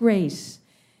great grace.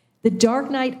 The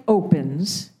dark night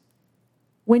opens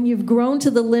when you've grown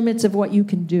to the limits of what you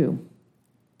can do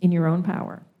in your own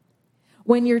power.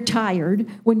 When you're tired,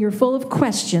 when you're full of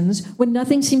questions, when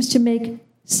nothing seems to make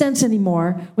sense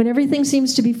anymore, when everything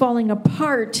seems to be falling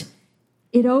apart,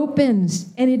 it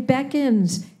opens and it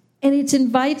beckons and it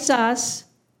invites us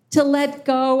to let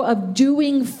go of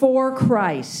doing for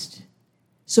Christ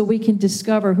so we can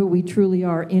discover who we truly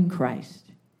are in Christ.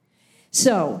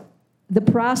 So the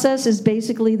process is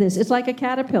basically this. It's like a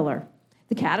caterpillar.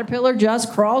 The caterpillar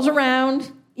just crawls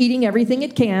around eating everything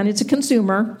it can. It's a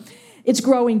consumer. It's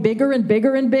growing bigger and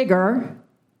bigger and bigger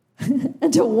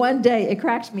until one day it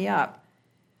cracks me up.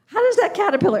 How does that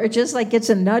caterpillar, it just like gets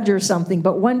a nudge or something,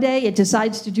 but one day it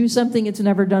decides to do something it's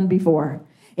never done before.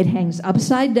 It hangs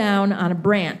upside down on a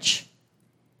branch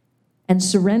and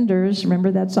surrenders,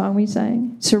 remember that song we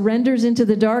sang? Surrenders into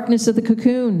the darkness of the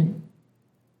cocoon.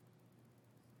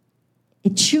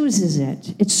 It chooses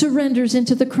it. It surrenders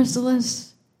into the chrysalis.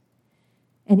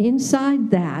 And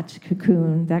inside that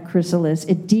cocoon, that chrysalis,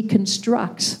 it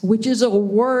deconstructs, which is a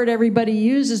word everybody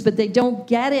uses, but they don't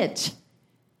get it.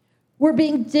 We're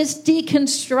being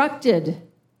deconstructed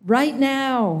right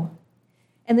now.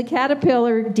 And the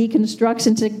caterpillar deconstructs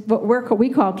into what we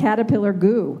call caterpillar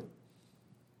goo.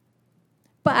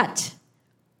 But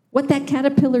what that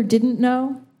caterpillar didn't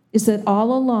know is that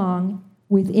all along,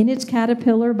 within its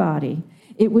caterpillar body,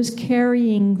 it was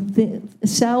carrying the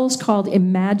cells called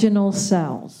imaginal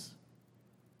cells.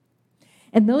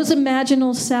 And those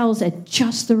imaginal cells, at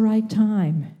just the right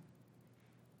time,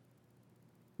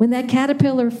 when that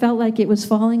caterpillar felt like it was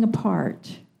falling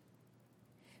apart,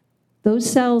 those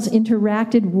cells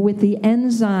interacted with the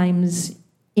enzymes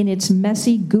in its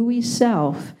messy, gooey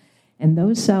self, and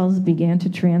those cells began to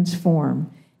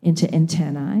transform into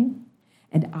antennae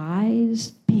and eyes,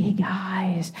 big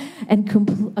eyes, and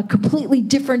a completely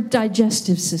different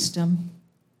digestive system,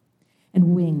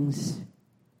 and wings.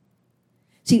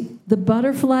 See, the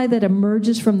butterfly that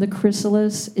emerges from the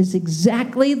chrysalis is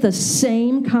exactly the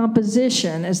same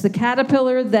composition as the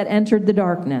caterpillar that entered the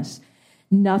darkness.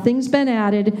 Nothing's been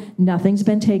added, nothing's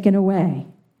been taken away.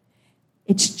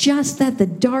 It's just that the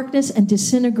darkness and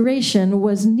disintegration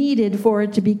was needed for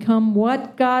it to become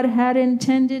what God had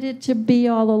intended it to be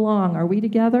all along. Are we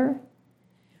together?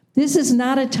 This is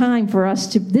not a time for us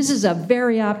to, this is a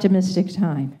very optimistic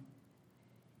time.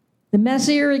 The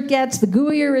messier it gets, the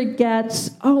gooier it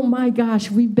gets, oh my gosh,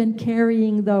 we've been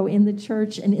carrying, though, in the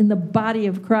church and in the body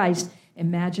of Christ,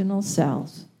 imaginal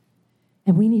cells.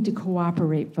 And we need to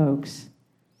cooperate, folks.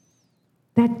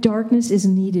 That darkness is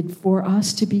needed for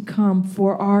us to become,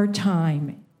 for our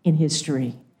time in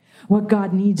history, what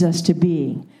God needs us to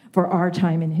be for our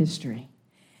time in history.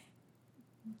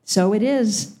 So it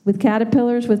is with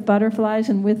caterpillars, with butterflies,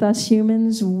 and with us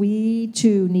humans. We,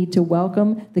 too, need to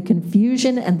welcome the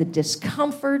confusion and the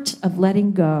discomfort of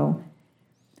letting go.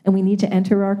 And we need to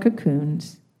enter our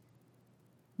cocoons,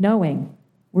 knowing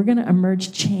we're going to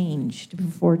emerge changed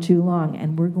before too long,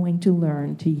 and we're going to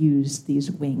learn to use these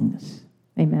wings.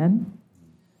 Amen?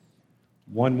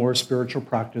 One more spiritual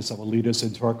practice that will lead us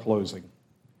into our closing.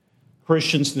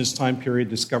 Christians in this time period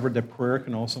discovered that prayer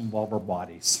can also involve our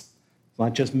bodies. It's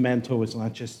not just mental, it's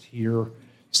not just here.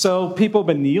 So people have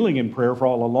been kneeling in prayer for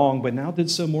all along, but now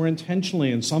did so more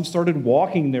intentionally, and some started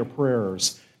walking their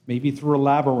prayers, maybe through a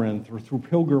labyrinth or through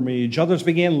pilgrimage. Others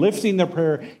began lifting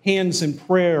their hands in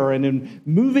prayer and in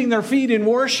moving their feet in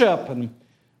worship. And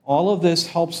all of this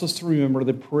helps us to remember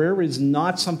that prayer is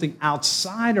not something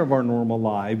outside of our normal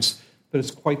lives, but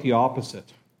it's quite the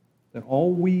opposite. That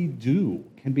all we do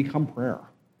can become prayer.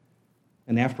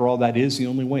 And after all, that is the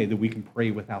only way that we can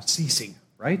pray without ceasing,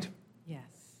 right? Yes.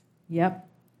 Yep.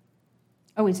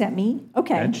 Oh, is that me?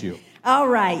 Okay. That's you. All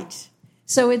right.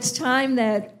 So it's time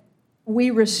that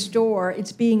we restore.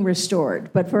 It's being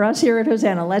restored. But for us here at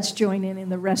Hosanna, let's join in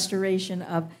the restoration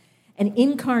of an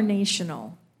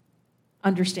incarnational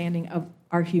understanding of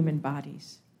our human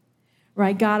bodies.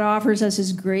 Right? God offers us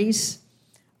his grace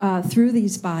through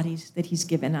these bodies that he's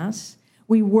given us.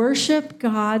 We worship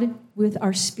God with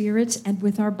our spirits and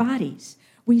with our bodies.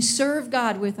 We serve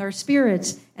God with our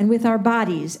spirits and with our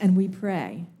bodies, and we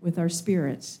pray with our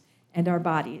spirits and our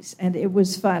bodies. And it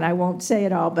was fun. I won't say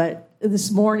it all, but this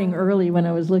morning early when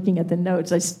I was looking at the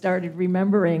notes, I started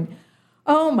remembering,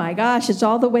 oh my gosh, it's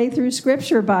all the way through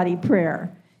Scripture, body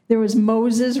prayer. There was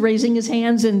Moses raising his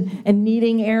hands and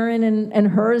kneading Aaron and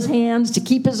Hur's hands to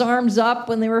keep his arms up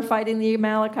when they were fighting the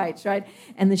Amalekites, right?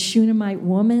 And the Shunammite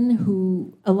woman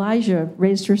who Elijah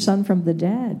raised her son from the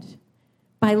dead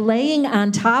by laying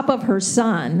on top of her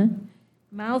son,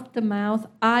 mouth to mouth,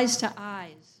 eyes to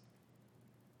eyes,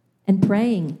 and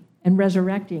praying and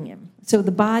resurrecting him. So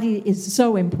the body is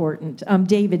so important.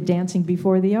 David dancing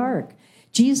before the ark.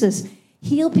 Jesus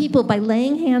healed people by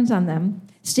laying hands on them,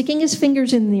 sticking his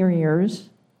fingers in their ears,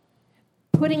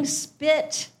 putting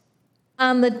spit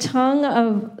on the tongue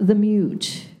of the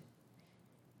mute.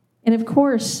 And of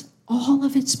course, all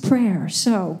of it's prayer.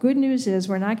 So good news is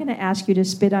we're not going to ask you to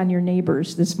spit on your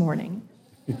neighbors this morning.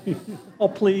 Oh,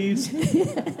 please.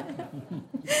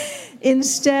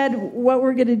 Instead, what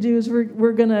we're going to do is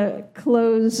we're going to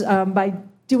close by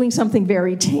doing something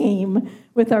very tame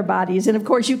with our bodies. And of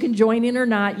course, you can join in or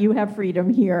not. You have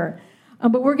freedom here.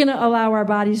 But we're going to allow our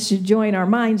bodies to join our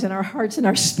minds and our hearts and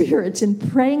our spirits in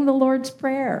praying the Lord's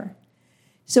Prayer.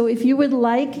 So if you would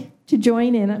like to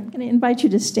join in, I'm going to invite you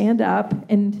to stand up,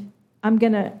 and I'm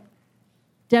going to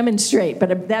demonstrate.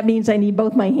 But that means I need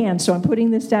both my hands. So I'm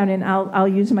putting this down, and I'll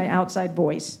use my outside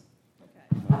voice.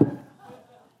 Can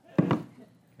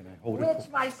I hold it? Which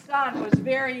my son was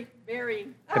very, very...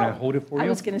 Can I hold it for you? I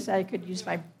was going to say I could use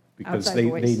my because outside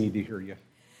voice. They need to hear you.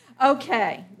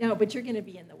 Okay. No, but you're going to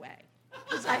be in the way.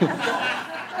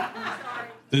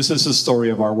 This is the story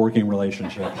of our working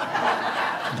relationship.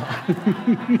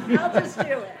 I'll just do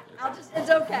it. It's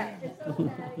okay. It's okay. You're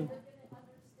going to understand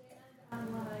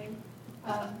online.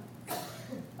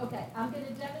 Okay, I'm going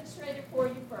to demonstrate it for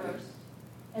you first,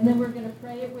 and then we're going to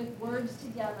pray it with words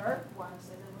together once,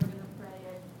 and then we're going to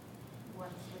pray it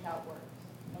once without words.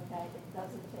 Okay? It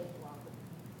doesn't take long.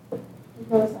 It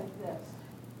goes like this.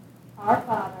 Our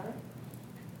Father,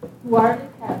 who art in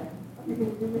heaven. You're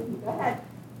going to do it with me. Go ahead.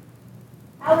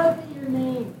 Hallowed be your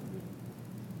name.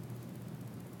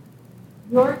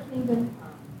 Your kingdom come.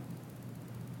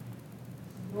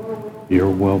 Your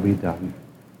will be done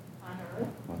On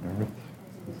on earth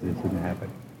as it is in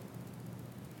heaven.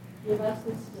 Give us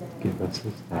this day. Give us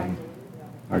this day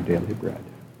our daily bread.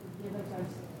 Forgive us our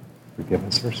sins. Forgive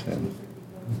us our sins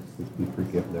as we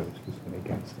forgive those who sin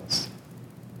against us.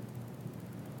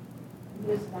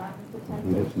 Lead us not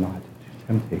into Lead us temptation, not into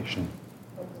temptation.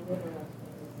 but deliver us from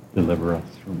evil. Deliver us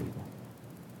from evil.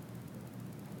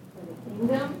 For the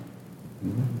kingdom,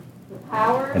 Mhm. the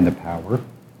power, And the power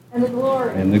and the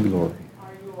glory and the glory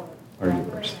are yours. are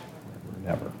forever yours and forever and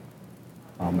ever.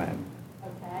 Amen.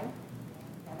 ever. Okay?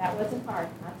 Now that wasn't hard,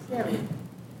 not scary.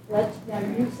 Now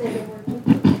you say the word with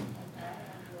me. Okay?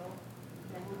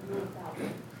 Then we'll do it without me.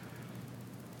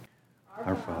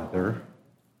 Our Father,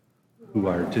 who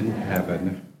art in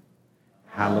heaven,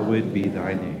 hallowed be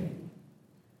thy name.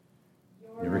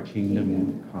 Your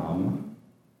kingdom come,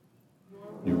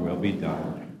 your will be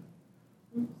done.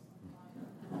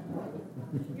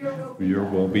 Your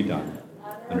will be done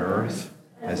on earth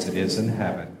as it is in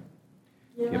heaven.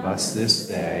 Give us this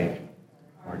day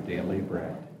our daily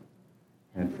bread,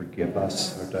 and forgive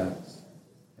us our debts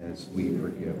as we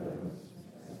forgive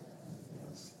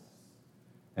those.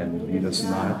 And lead us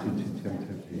not into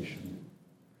temptation.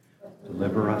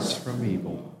 Deliver us from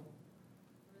evil.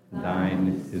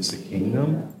 Thine is the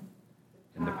kingdom,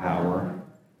 and the power,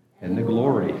 and the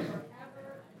glory,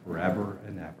 forever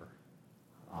and ever.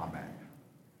 Amen.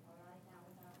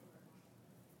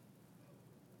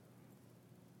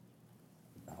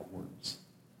 Without words.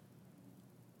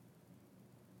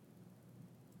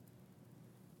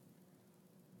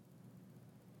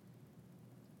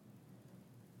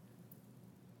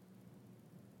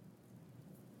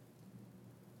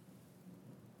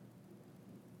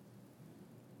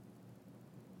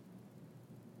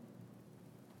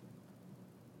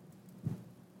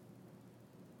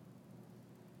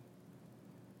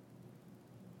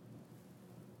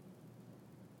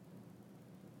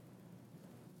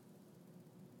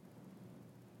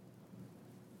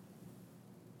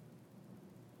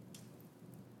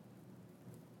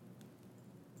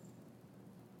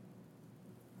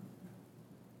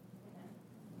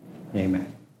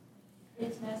 Amen.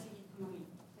 It's messy and gooey.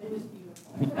 It was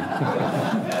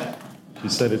beautiful. She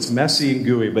said it's messy and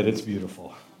gooey, but it's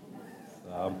beautiful.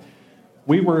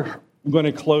 We were going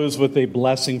to close with a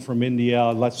blessing from India.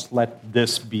 Let's let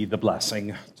this be the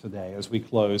blessing today as we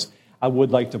close. I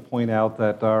would like to point out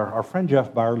that our friend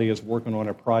Jeff Byerly is working on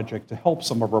a project to help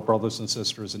some of our brothers and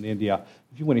sisters in India.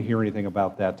 If you want to hear anything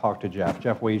about that, talk to Jeff.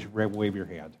 Jeff, wave your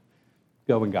hand.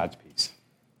 Go in God's peace.